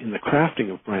role in the crafting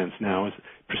of brands now, is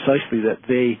precisely that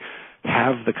they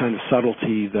have the kind of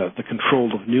subtlety, the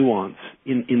control of nuance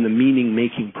in the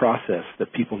meaning-making process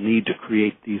that people need to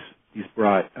create these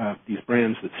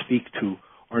brands that speak to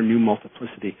our new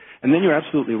multiplicity. And then you're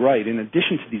absolutely right. In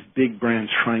addition to these big brands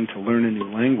trying to learn a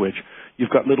new language, you've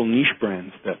got little niche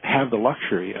brands that have the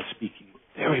luxury of speaking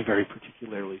very, very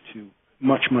particularly to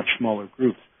much, much smaller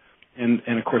groups. And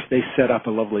of course, they set up a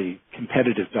lovely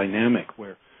competitive dynamic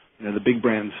where, the big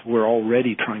brands were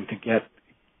already trying to get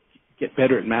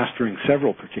better at mastering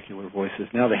several particular voices.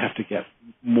 Now they have to get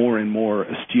more and more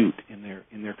astute in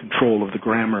their control of the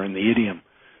grammar and the idiom.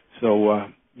 So,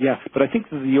 but I think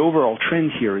that the overall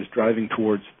trend here is driving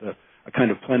towards a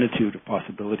kind of plenitude of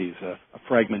possibilities, a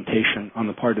fragmentation on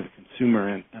the part of the consumer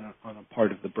and on the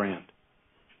part of the brand.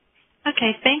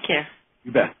 Okay, thank you.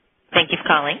 You bet. Thank you for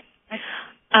calling.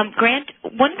 Grant,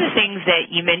 one of the things that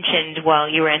you mentioned while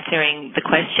you were answering the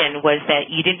question was that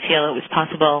you didn't feel it was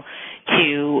possible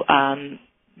to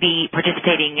be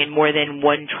participating in more than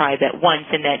one tribe at once,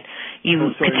 and that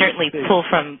you could certainly pull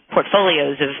from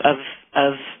portfolios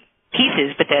of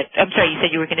pieces, but that, I'm sorry, you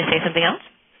said you were going to say something else?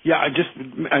 Yeah, I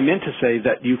meant to say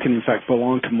that you can, in fact,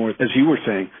 belong to more, as you were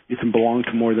saying, you can belong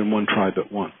to more than one tribe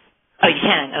at once. Oh, you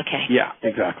can? Okay. Yeah,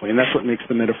 exactly. And that's what makes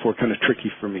the metaphor kind of tricky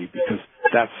for me, because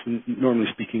that's, normally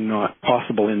speaking, not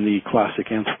possible in the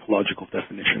classic anthropological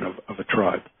definition of a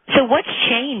tribe. So what's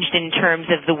changed in terms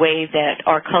of the way that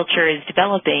our culture is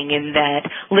developing, in that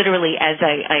literally, as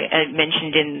I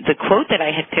mentioned in the quote that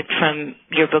I had picked from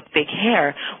your book, Big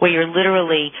Hair, where you're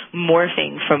literally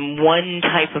morphing from one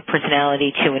type of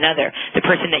personality to another. The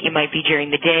person that you might be during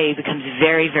the day becomes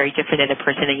very, very different than the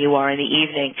person that you are in the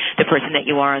evening, the person that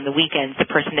you are on the weekends, the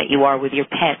person that you are with your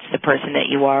pets, the person that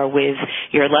you are with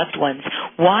your loved ones.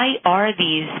 Why are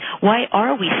we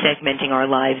segmenting our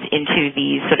lives into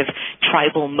these sort of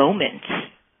tribal moments?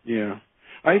 Yeah.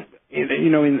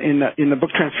 In the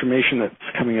book Transformation that's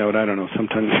coming out, I don't know,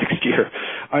 sometime next year,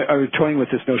 I was toying with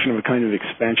this notion of a kind of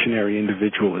expansionary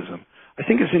individualism. I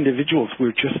think as individuals,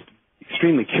 we're just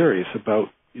extremely curious about,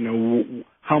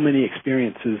 how many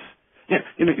experiences.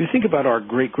 You think about our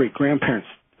great-great-grandparents'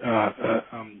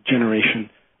 generation.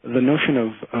 The notion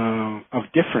of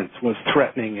difference was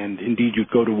threatening, and indeed you'd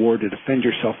go to war to defend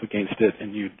yourself against it,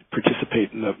 and you'd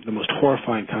participate in the most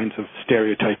horrifying kinds of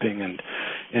stereotyping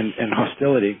and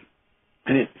hostility.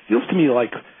 And it feels to me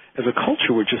like, as a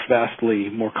culture, we're just vastly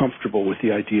more comfortable with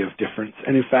the idea of difference.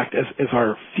 And in fact, as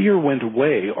our fear went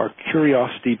away, our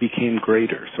curiosity became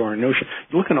greater. So our notion,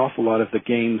 you look at an awful lot of the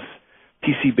games,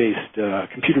 PC-based,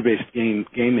 computer-based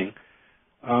gaming.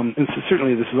 And so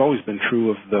certainly this has always been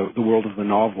true of the world of the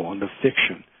novel and of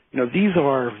fiction. These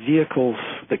are vehicles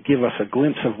that give us a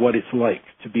glimpse of what it's like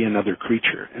to be another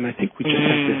creature. And I think we just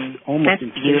have this almost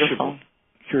insatiable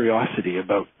curiosity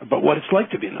about what it's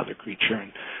like to be another creature.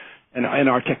 And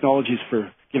our technologies for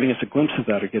giving us a glimpse of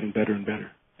that are getting better and better.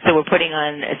 So we're putting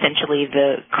on essentially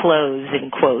the clothes,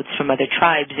 in quotes, from other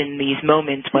tribes in these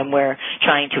moments when we're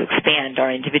trying to expand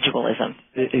our individualism.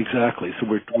 Exactly. So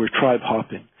we're tribe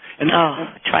hopping.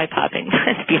 Tribe hopping.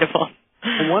 That's beautiful.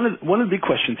 And one of the big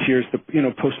questions here is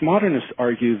postmodernists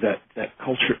argue that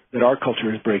our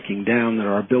culture is breaking down, that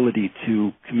our ability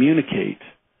to communicate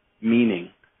meaning,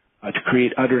 to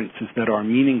create utterances that are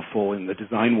meaningful in the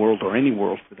design world or any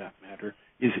world for that matter,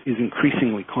 is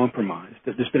increasingly compromised.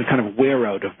 That there's been a kind of wear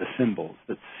out of the symbols.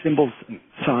 That symbols and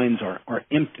signs are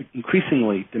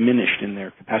increasingly diminished in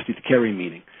their capacity to carry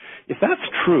meaning. If that's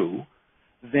true,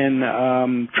 then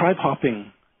tribe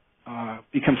hopping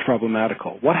becomes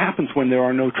problematical. What happens when there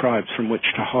are no tribes from which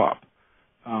to hop,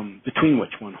 between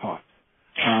which one hops?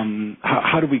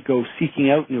 How do we go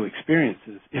seeking out new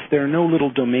experiences if there are no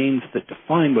little domains that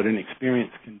define what an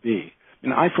experience can be?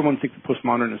 And I, for one, think the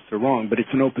postmodernists are wrong, but it's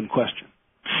an open question.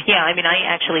 Yeah, I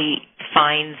actually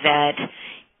find that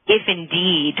if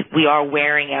indeed we are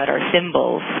wearing out our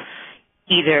symbols,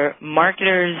 either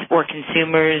marketers or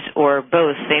consumers or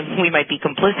both, we might be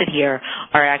complicit here,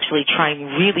 are actually trying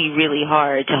really, really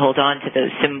hard to hold on to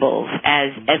those symbols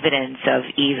as evidence of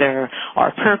either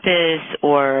our purpose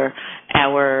or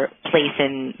our place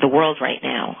in the world right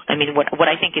now. What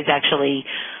I think is actually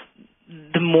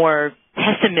the more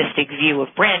pessimistic view of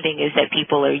branding is that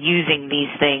people are using these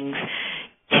things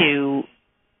to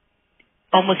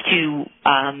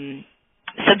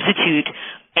substitute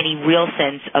any real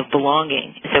sense of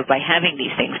belonging. So by having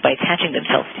these things, by attaching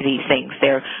themselves to these things,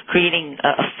 they're creating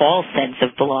a false sense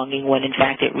of belonging when in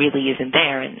fact it really isn't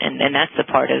there. And that's the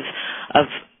part of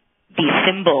these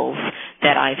symbols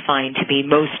that I find to be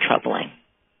most troubling.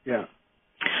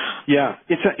 Yeah,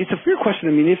 it's a fair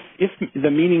question. If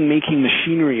the meaning-making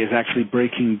machinery is actually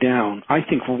breaking down, I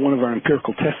think one of our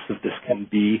empirical tests of this can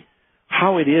be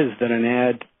how it is that an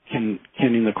ad can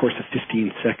in the course of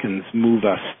 15 seconds move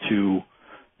us to,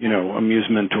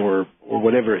 amusement or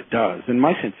whatever it does. And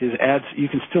my sense is ads, you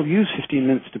can still use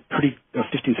 15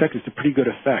 seconds to pretty good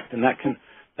effect, and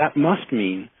that must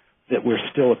mean that we're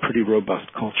still a pretty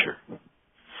robust culture.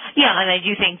 Yeah, and I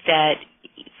do think that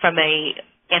from a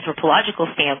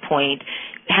anthropological standpoint,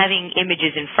 having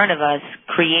images in front of us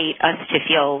create us to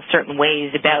feel certain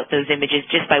ways about those images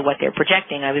just by what they're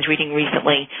projecting. I was reading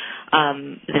recently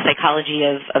the psychology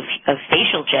of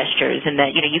facial gestures, and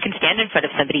that you can stand in front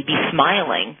of somebody, be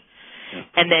smiling,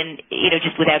 and then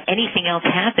just without anything else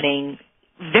happening,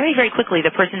 very, very quickly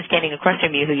the person standing across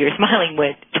from you who you're smiling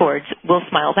towards will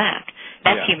smile back.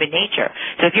 That's human nature.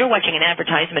 So if you're watching an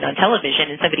advertisement on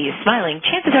television and somebody is smiling,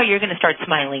 chances are you're going to start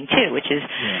smiling too, which is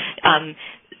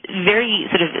very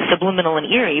sort of subliminal and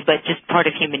eerie, but just part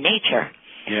of human nature.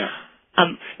 Yeah.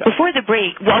 Before the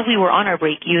break, while we were on our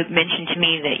break, you mentioned to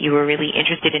me that you were really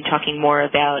interested in talking more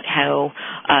about how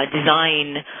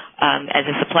design as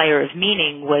a supplier of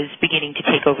meaning was beginning to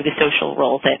take over the social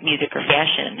role that music or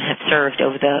fashion have served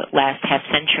over the last half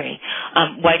century.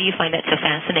 Why do you find that so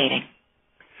fascinating?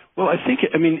 Well, I think,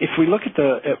 if we look at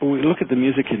the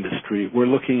music industry, we're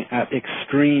looking at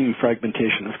extreme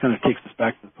fragmentation. This kind of takes us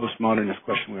back to the postmodernist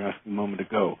question we were asking a moment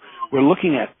ago. We're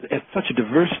looking at such a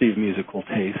diversity of musical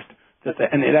taste,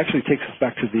 and it actually takes us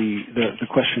back to the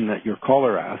question that your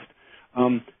caller asked.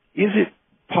 Is it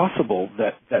possible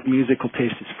that musical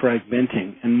taste is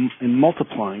fragmenting and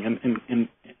multiplying and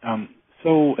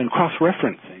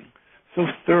cross-referencing so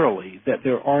thoroughly that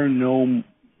there are no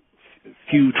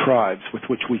few tribes with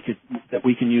which we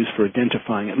can use for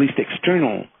identifying, at least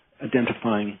external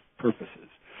identifying purposes?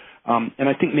 And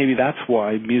I think maybe that's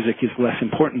why music is less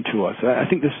important to us. I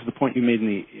think this is the point you made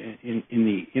in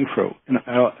the intro, and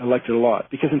I liked it a lot.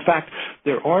 Because, in fact,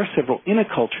 there are several in a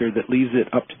culture that leaves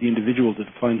it up to the individual to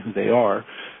define who they are.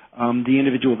 The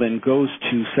individual then goes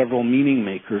to several meaning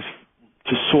makers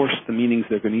to source the meanings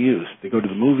they're going to use. They go to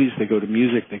the movies, they go to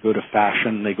music, they go to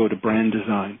fashion, they go to brand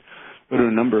design, go to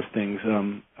a number of things.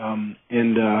 And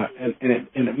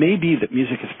it may be that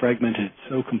music is fragmented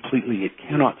so completely it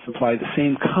cannot supply the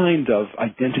same kind of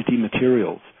identity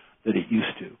materials that it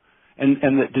used to.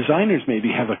 And that designers maybe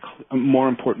have a more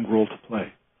important role to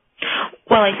play.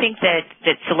 Well, I think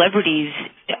that celebrities...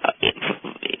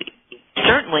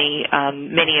 certainly,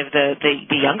 many of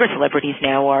the younger celebrities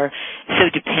now are so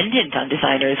dependent on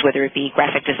designers, whether it be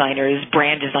graphic designers,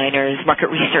 brand designers, market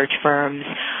research firms,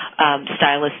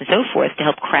 stylists, and so forth, to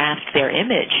help craft their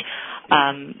image.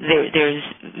 There's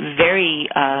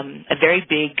a very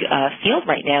big field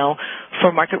right now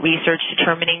for market research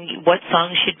determining what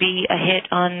song should be a hit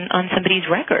on somebody's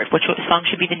record, which song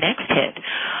should be the next hit.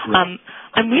 Right.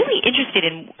 I'm really interested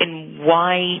in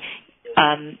why...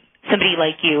 somebody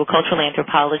like you, a cultural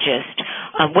anthropologist,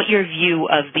 what your view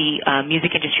of the music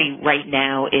industry right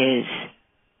now is?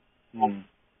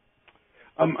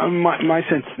 My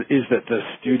sense is that the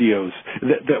studios,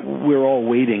 that we're all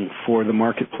waiting for the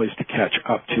marketplace to catch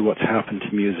up to what's happened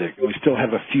to music. We still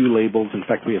have a few labels. In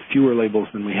fact, we have fewer labels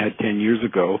than we had 10 years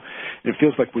ago. And it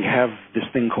feels like we have this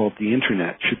thing called the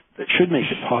Internet that should make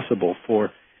it possible for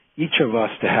each of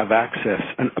us to have access,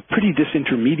 a pretty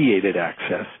disintermediated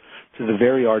access, to the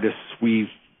very artists we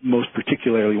most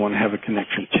particularly want to have a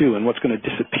connection to. And what's going to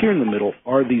disappear in the middle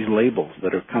are these labels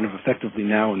that are kind of effectively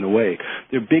now in the way.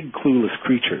 They're big, clueless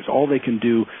creatures. All they can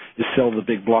do is sell the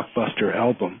big blockbuster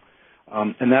album,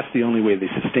 and that's the only way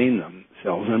they sustain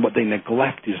themselves. And what they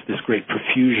neglect is this great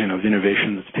profusion of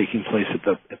innovation that's taking place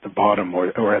at the bottom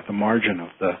or at the margin of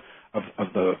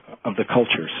the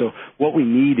culture. So what we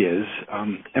need is,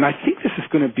 and I think this is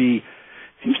going to be.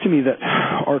 It seems to me that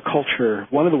our culture,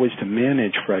 one of the ways to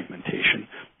manage fragmentation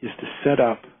is to set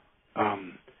up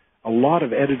a lot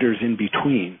of editors in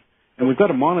between. And we've got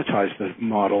to monetize the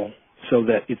model so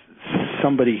that it's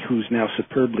somebody who's now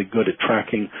superbly good at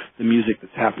tracking the music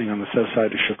that's happening on the south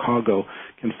side of Chicago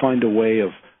can find a way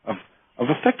of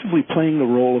effectively playing the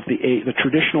role of the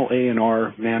traditional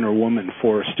A&R man or woman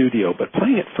for a studio, but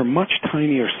playing it for much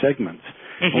tinier segments.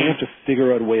 Mm-hmm. And we have to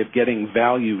figure out a way of getting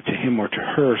value to him or to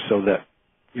her so that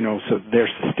so they're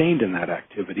sustained in that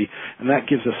activity, and that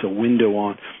gives us a window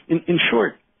on. In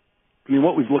short, I mean,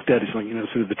 what we've looked at is sort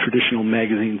of the traditional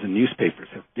magazines and newspapers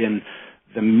have been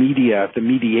the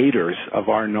mediators of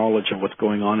our knowledge of what's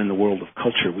going on in the world of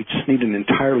culture. We just need an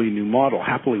entirely new model.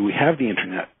 Happily, we have the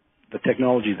Internet, the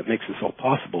technology that makes this all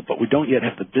possible, but we don't yet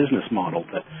have the business model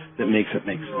that makes it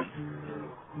make sense.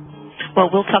 Well,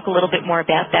 we'll talk a little bit more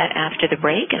about that after the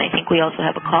break, and I think we also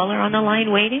have a caller on the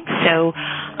line waiting. So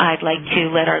I'd like to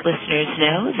let our listeners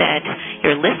know that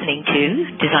you're listening to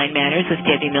Design Matters with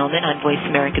Debbie Millman on Voice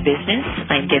America Business.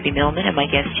 I'm Debbie Millman, and my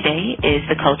guest today is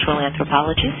the cultural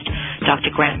anthropologist,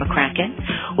 Dr. Grant McCracken.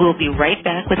 We'll be right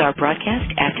back with our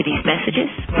broadcast after these messages.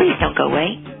 Please don't go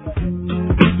away.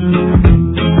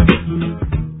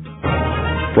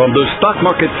 From the stock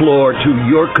market floor to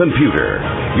your computer,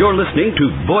 you're listening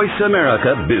to Voice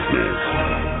America Business.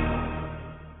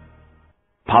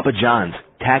 Papa John's,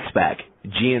 Taxback,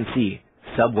 GNC,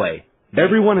 Subway.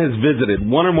 Everyone has visited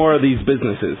one or more of these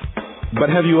businesses,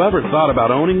 but have you ever thought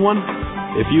about owning one?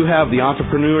 If you have the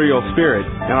entrepreneurial spirit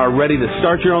and are ready to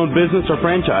start your own business or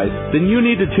franchise, then you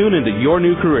need to tune into Your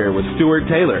New Career with Stuart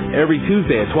Taylor every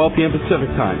Tuesday at 12 p.m. Pacific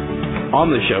Time. On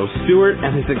the show, Stuart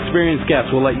and his experienced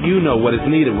guests will let you know what is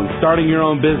needed when starting your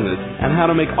own business and how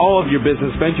to make all of your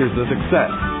business ventures a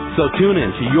success. So tune in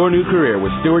to Your New Career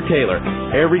with Stuart Taylor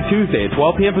every Tuesday at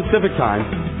 12 p.m. Pacific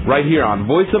Time, right here on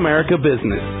Voice America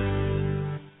Business.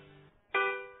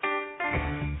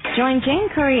 Join Jane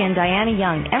Curry and Diana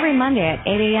Young every Monday at 8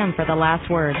 a.m. for The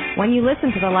Last Word. When you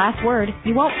listen to The Last Word,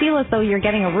 you won't feel as though you're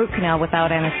getting a root canal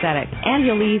without anesthetic. And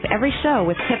you'll leave every show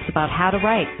with tips about how to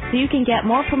write, so you can get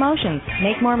more promotions,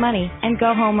 make more money, and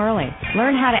go home early.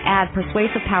 Learn how to add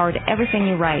persuasive power to everything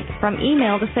you write, from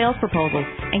email to sales proposals,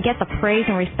 and get the praise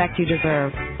and respect you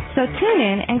deserve. So tune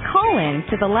in and call in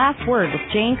to The Last Word with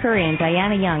Jane Curry and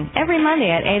Diana Young every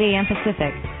Monday at 8 a.m.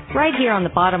 Pacific, right here on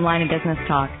the Bottom Line of Business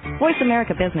Talk, Voice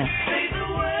America Business.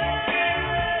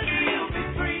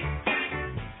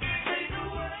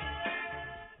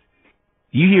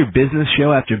 You hear business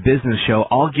show after business show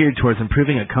all geared towards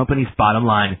improving a company's bottom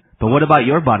line. But what about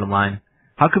your bottom line?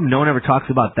 How come no one ever talks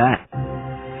about that?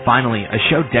 Finally, a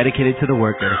show dedicated to the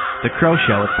worker, The Crow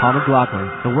Show with Paul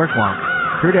McLaughlin, The Work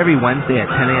Wonk. Heard every Wednesday at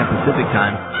 10 a.m. Pacific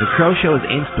Time, The Crow Show is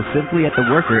aimed specifically at the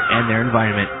worker and their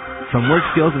environment. From work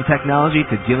skills and technology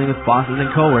to dealing with bosses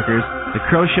and coworkers, The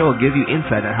Crow Show will give you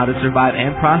insight on how to survive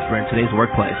and prosper in today's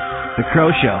workplace. The Crow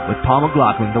Show with Paul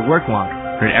McLaughlin, the Work Wonk,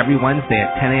 heard every Wednesday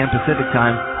at 10 a.m. Pacific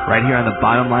Time, right here on the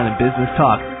Bottom Line in Business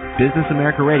Talk,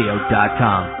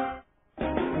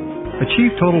 BusinessAmericaRadio.com.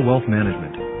 Achieve total wealth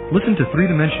management. Listen to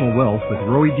Three-Dimensional Wealth with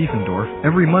Roy Diefendorf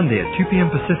every Monday at 2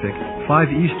 p.m. Pacific, 5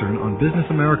 Eastern on Business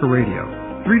America Radio.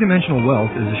 Three-Dimensional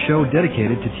Wealth is a show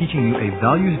dedicated to teaching you a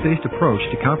values-based approach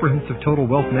to comprehensive total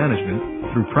wealth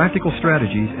management through practical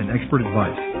strategies and expert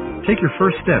advice. Take your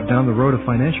first step down the road of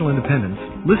financial independence.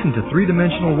 Listen to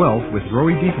Three-Dimensional Wealth with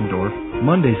Roy Diefendorf,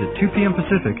 Mondays at 2 p.m.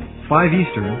 Pacific, 5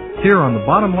 Eastern, here on the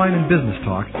Bottom Line in Business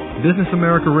Talk,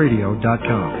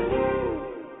 BusinessAmericaRadio.com.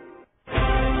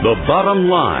 The Bottom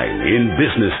Line in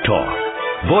Business Talk.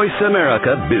 Voice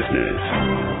America Business.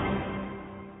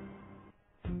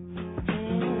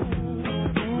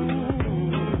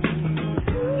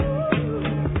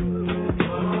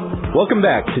 Welcome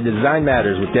back to Design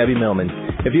Matters with Debbie Millman.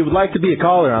 If you would like to be a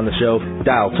caller on the show,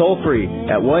 dial toll-free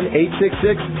at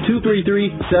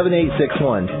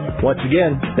 1-866-233-7861. Once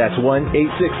again, that's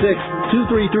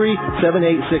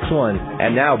 1-866-233-7861.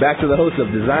 And now, back to the host of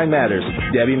Design Matters,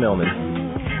 Debbie Millman.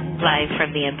 Live from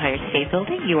the Empire State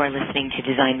Building, you are listening to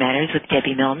Design Matters with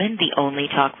Debbie Millman, the only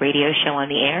talk radio show on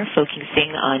the air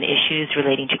focusing on issues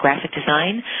relating to graphic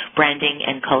design, branding,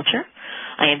 and culture.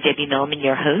 I am Debbie Millman,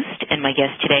 your host, and my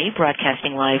guest today,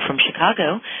 broadcasting live from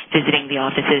Chicago, visiting the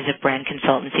offices of brand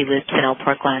consultancy Lips and L.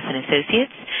 Park Glass and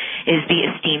Associates, is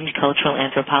the esteemed cultural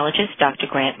anthropologist, Dr.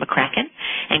 Grant McCracken.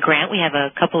 And Grant, we have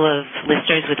a couple of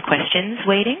listeners with questions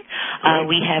waiting.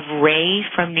 We have Ray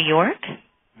from New York.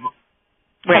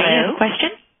 Ray, you have a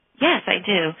question? Yes, I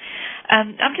do.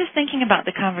 I'm just thinking about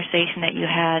the conversation that you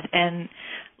had, and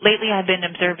lately I've been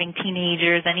observing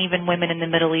teenagers and even women in the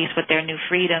Middle East with their new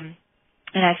freedom.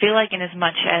 And I feel like in as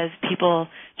much as people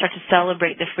start to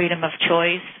celebrate the freedom of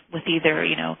choice with either,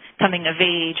 coming of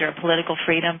age or political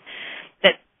freedom,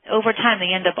 that over time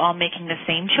they end up all making the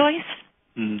same choice.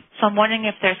 Mm. So I'm wondering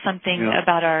if there's something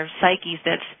about our psyches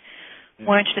that's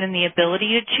more interested in the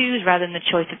ability to choose rather than the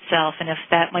choice itself, and if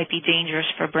that might be dangerous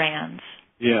for brands.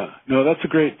 Yeah, no, that's a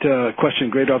great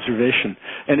question, great observation,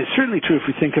 and it's certainly true if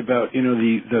we think about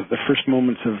the first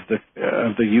moments of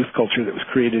the youth culture that was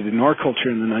created in our culture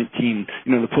in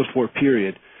the post-war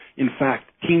period. In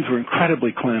fact, teens were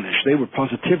incredibly clannish; they were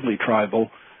positively tribal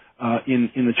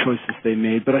in the choices they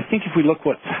made. But I think if we look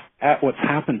at what's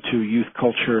happened to youth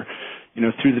culture,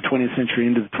 through the 20th century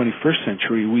into the 21st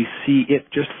century, we see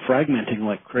it just fragmenting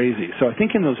like crazy. So I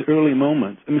think in those early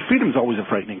moments, freedom is always a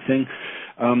frightening thing.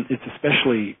 It's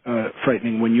especially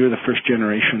frightening when you're the first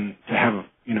generation to have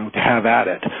at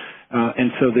it.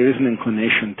 And so there is an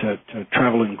inclination to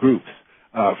travel in groups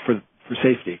for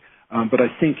safety. But I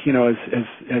think, as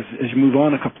you move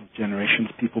on a couple of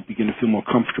generations, people begin to feel more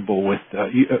comfortable with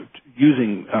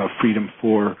using freedom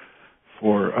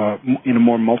in a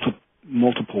more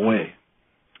multiple way.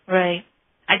 Right.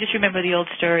 I just remember the old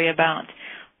story about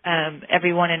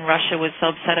everyone in Russia was so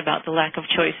upset about the lack of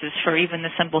choices for even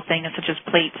the simple things such as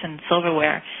plates and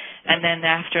silverware. And then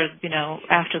after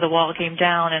the wall came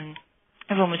down and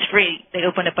everyone was free, they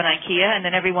opened up an IKEA, and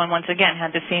then everyone once again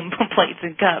had the same plates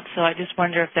and cups. So I just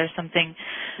wonder if there's something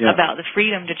about the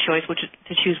freedom to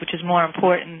choose, which is more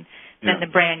important than the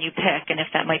brand you pick, and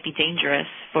if that might be dangerous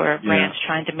for brands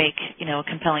trying to make a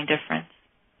compelling difference.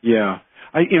 Yeah.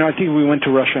 I think if we went to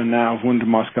Russia now, if we went to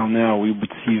Moscow now, we would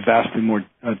see vastly more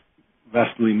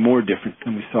difference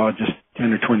than we saw just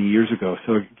 10 or 20 years ago.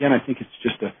 So again, I think it's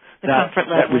just that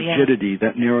rigidity,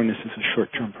 that narrowness is a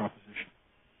short-term proposition.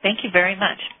 Thank you very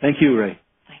much. Thank you, Ray.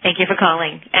 Thank you for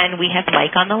calling. And we have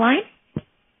Mike on the line.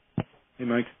 Hey,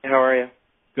 Mike. Hey, how are you?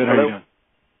 Good. Hello. How are you doing?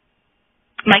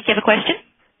 Mike, you have a question?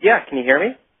 Yeah. Can you hear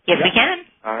me? Yes, we can.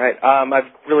 All right.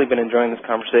 I've really been enjoying this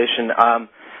conversation.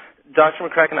 Dr.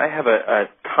 McCracken, I have a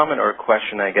comment or a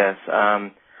question, I guess.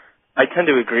 I tend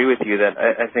to agree with you that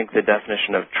I think the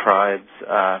definition of tribes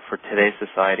for today's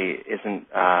society isn't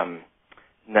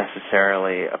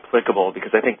necessarily applicable,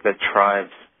 because I think that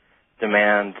tribes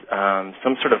demand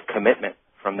some sort of commitment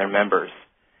from their members.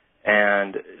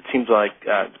 And it seems like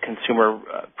consumer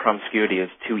promiscuity is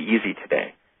too easy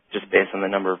today, just based on the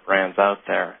number of brands out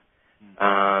there.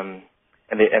 And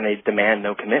they demand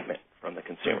no commitment from the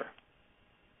consumer.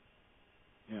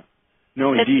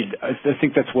 No, indeed. I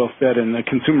think that's well said, and the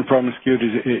consumer promiscuity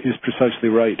is precisely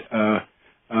right.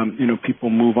 People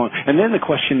move on. And then the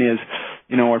question is,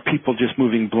 are people just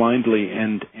moving blindly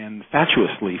and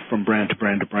fatuously from brand to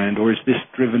brand to brand, or is this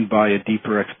driven by a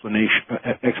deeper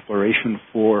exploration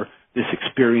for this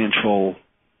experiential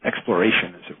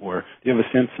exploration, as it were? Do you have a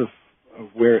sense of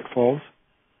where it falls?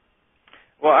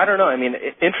 Well, I don't know. I mean,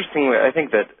 interestingly, I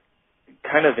think that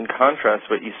kind of in contrast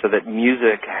what you said, that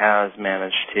music has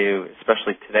managed to,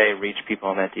 especially today, reach people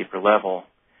on that deeper level.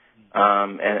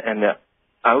 And the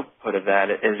output of that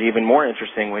is even more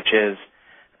interesting, which is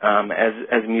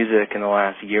as music in the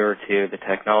last year or two, the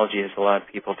technology has allowed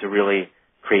people to really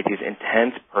create these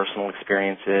intense personal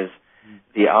experiences.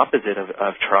 The opposite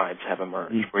of tribes have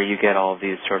emerged, where you get all of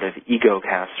these sort of ego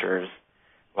casters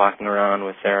walking around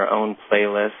with their own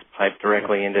playlists piped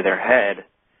directly into their head.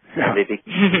 And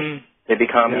they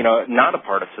become, not a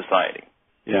part of society.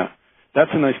 Yeah.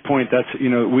 That's a nice point. That's,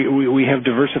 we have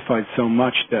diversified so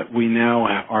much that we now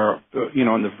are,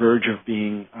 on the verge of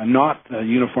being not a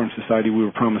uniform society we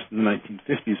were promised in the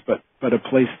 1950s, but a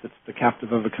place that's the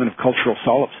captive of a kind of cultural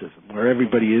solipsism, where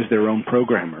everybody is their own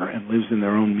programmer and lives in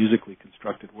their own musically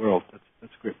constructed world.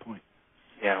 That's a great point.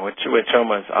 Yeah, which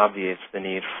almost obviates the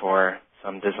need for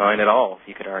some design at all,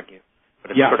 you could argue.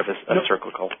 But it's sort of a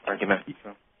cyclical argument.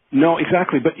 So. No,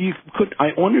 exactly. But I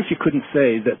wonder if you couldn't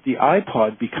say that the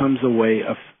iPod becomes a way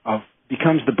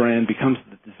becomes the brand, becomes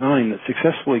the design that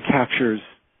successfully captures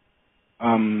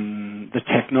the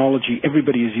technology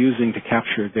everybody is using to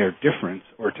capture their difference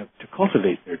or to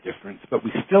cultivate their difference. But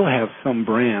we still have some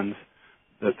brands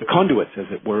that the conduits, as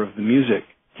it were, of the music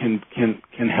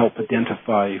can help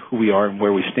identify who we are and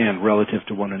where we stand relative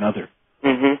to one another.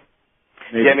 Mm-hmm.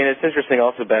 Yeah, I mean, it's interesting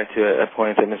also back to a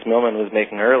point that Ms. Millman was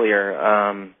making earlier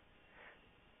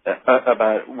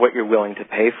about what you're willing to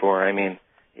pay for. I mean,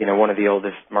 one of the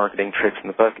oldest marketing tricks in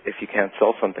the book, if you can't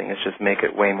sell something, is just make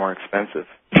it way more expensive.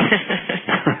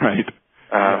 Right.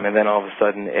 And then all of a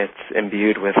sudden it's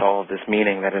imbued with all of this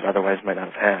meaning that it otherwise might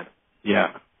not have had. Yeah.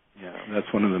 Yeah, that's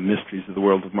one of the mysteries of the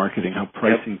world of marketing, how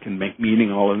pricing can make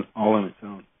meaning all on its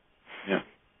own. Yeah.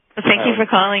 Well, thank you for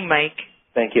calling, Mike.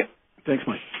 Thank you. Thanks,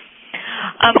 Mike.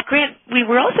 Grant, we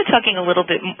were also talking a little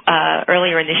bit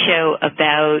earlier in the show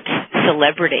about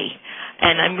celebrity,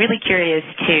 and I'm really curious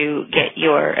to get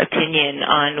your opinion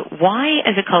on why,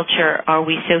 as a culture, are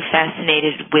we so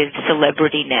fascinated with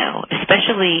celebrity now,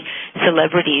 especially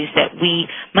celebrities that we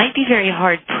might be very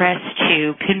hard-pressed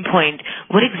to pinpoint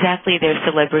what exactly they're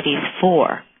celebrities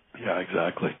for. Yeah,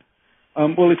 exactly.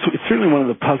 Well, it's certainly one of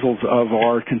the puzzles of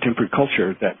our contemporary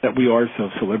culture that we are so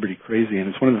celebrity crazy, and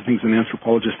it's one of the things an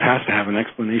anthropologist has to have an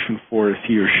explanation for if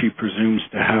he or she presumes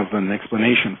to have an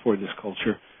explanation for this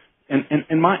culture. And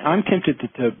I'm tempted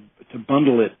to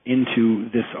bundle it into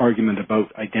this argument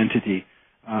about identity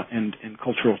and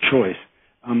cultural choice.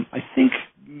 I think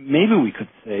maybe we could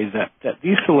say that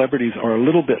these celebrities are a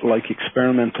little bit like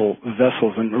experimental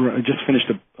vessels. And I just finished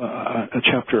a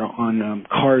chapter on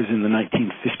cars in the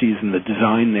 1950s and the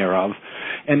design thereof.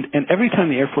 And every time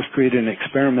the Air Force created an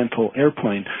experimental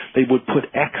airplane, they would put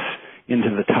X into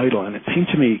the title. And it seemed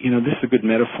to me, this is a good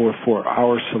metaphor for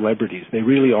our celebrities. They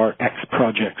really are X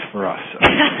projects for us.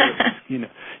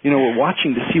 We're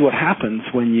watching to see what happens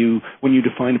when you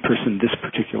define a person this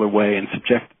particular way and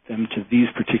subject them to these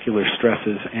particular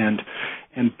stresses. And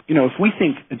if we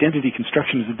think identity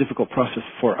construction is a difficult process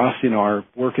for us in our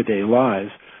workaday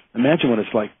lives, imagine what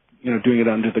it's like, doing it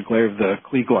under the glare of the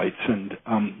Klieg lights and,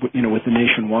 with the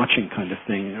nation watching kind of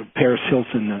thing. Paris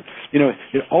Hilton,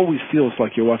 it always feels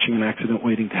like you're watching an accident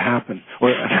waiting to happen, or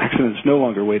an accident that's no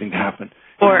longer waiting to happen.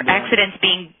 Or accidents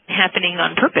happening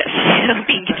on purpose,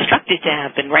 being constructed to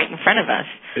happen right in front of us.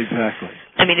 Exactly.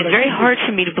 I mean, it's very hard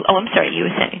for me to... Oh, I'm sorry, you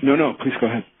were saying. No, please go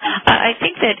ahead. I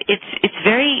think that it's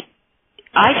very...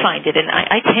 I find it, and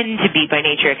I tend to be by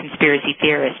nature a conspiracy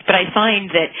theorist, but I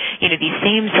find that, these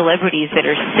same celebrities that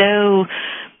are so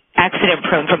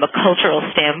accident-prone from a cultural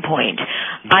standpoint,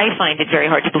 I find it very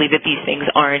hard to believe that these things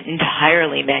aren't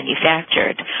entirely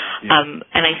manufactured. Yeah.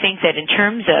 And I think that in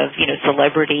terms of,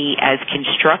 celebrity as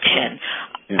construction,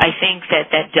 I think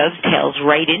that dovetails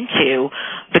right into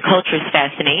the culture's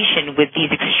fascination with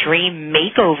these extreme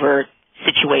makeover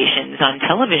situations on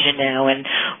television now, and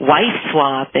wife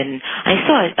swap, and I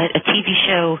saw a TV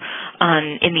show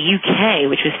in the UK,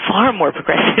 which was far more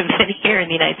progressive than here in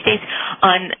the United States,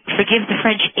 on, forgive the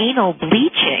French, anal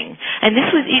bleaching. And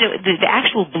this was, the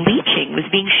actual bleaching was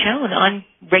being shown on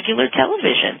regular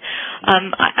television.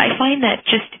 I find that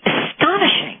just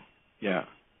astonishing. Yeah.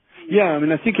 Yeah, I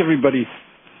mean, I think everybody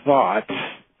thought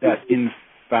that, in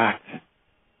fact,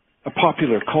 a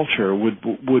popular culture would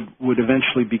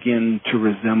eventually begin to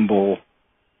resemble,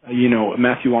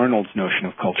 Matthew Arnold's notion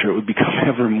of culture. It would become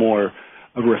ever more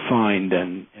refined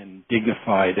and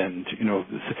dignified, and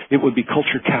it would be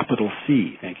culture capital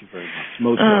C. Thank you very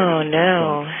much.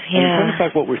 No, yeah. And in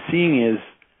fact, what we're seeing is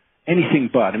anything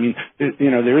but. I mean,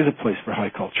 there is a place for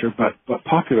high culture, but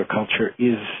popular culture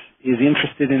is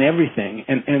interested in everything,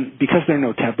 and because there are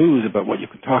no taboos about what you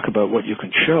can talk about, what you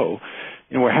can show,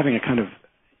 we're having a kind of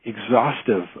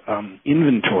exhaustive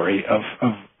inventory of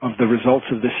the results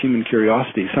of this human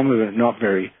curiosity. Some of it are not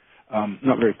very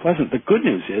pleasant. The good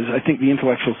news is, I think the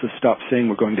intellectuals have stopped saying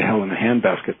we're going to hell in a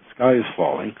handbasket, the sky is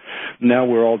falling. Now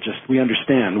we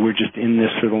understand we're just in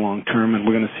this for the long term, and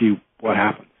we're going to see what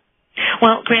happens.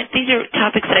 Well, Grant, these are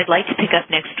topics that I'd like to pick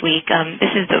up next week.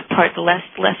 This is the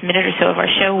last minute or so of our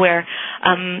show where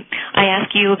I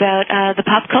ask you about the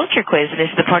pop culture quiz. This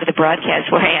is the part of the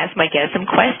broadcast where I ask my guests some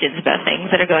questions about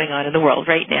things that are going on in the world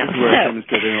right now. Where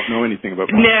they don't know anything about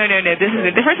pop. No.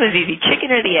 The first one is easy. Chicken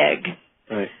or the egg?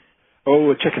 Right. Oh,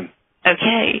 a chicken.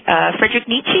 Okay. Friedrich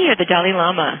Nietzsche or the Dalai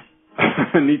Lama?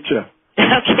 Nietzsche.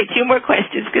 Okay, 2 more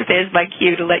questions because there's my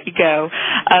cue to let you go.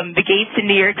 The gates in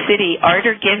New York City, art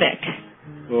or gimmick?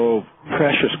 Oh,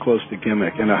 precious close to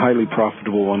gimmick, and a highly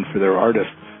profitable one for their artist.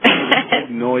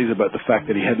 Noise about the fact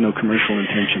that he had no commercial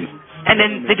intentions. And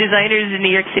then the designers in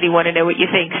New York City want to know what you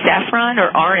think, saffron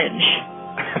or orange?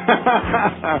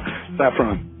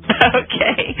 Saffron.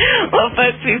 Okay. Well,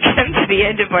 folks, we've come to the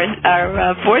end of our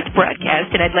 4th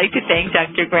broadcast, and I'd like to thank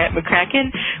Dr. Grant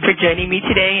McCracken for joining me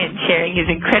today and sharing his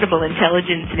incredible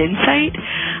intelligence and insight.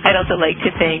 I'd also like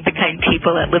to thank the kind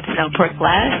people at Lipson Outport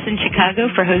Glass in Chicago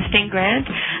for hosting Grant.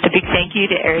 A big thank you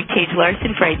to Eric Tage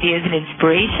Larson for ideas and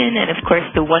inspiration, and, of course,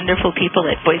 the wonderful people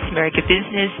at Voice America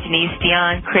Business, Denise,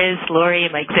 Dion, Chris, Lori,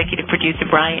 and my executive producer,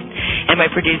 Brian, and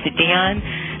my producer, Dion.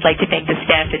 I'd like to thank the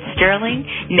staff at Sterling.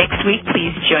 Next week,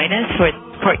 please join us for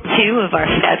part 2 of our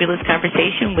fabulous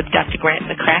conversation with Dr. Grant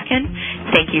McCracken.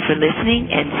 Thank you for listening,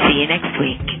 and see you next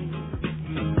week.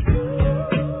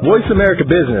 Voice America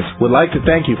Business would like to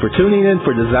thank you for tuning in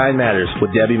for Design Matters with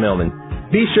Debbie Millman.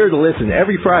 Be sure to listen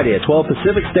every Friday at 12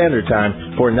 Pacific Standard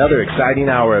Time for another exciting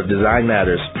hour of Design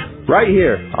Matters, right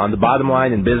here on the Bottom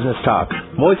Line in Business Talk,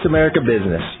 Voice America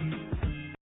Business.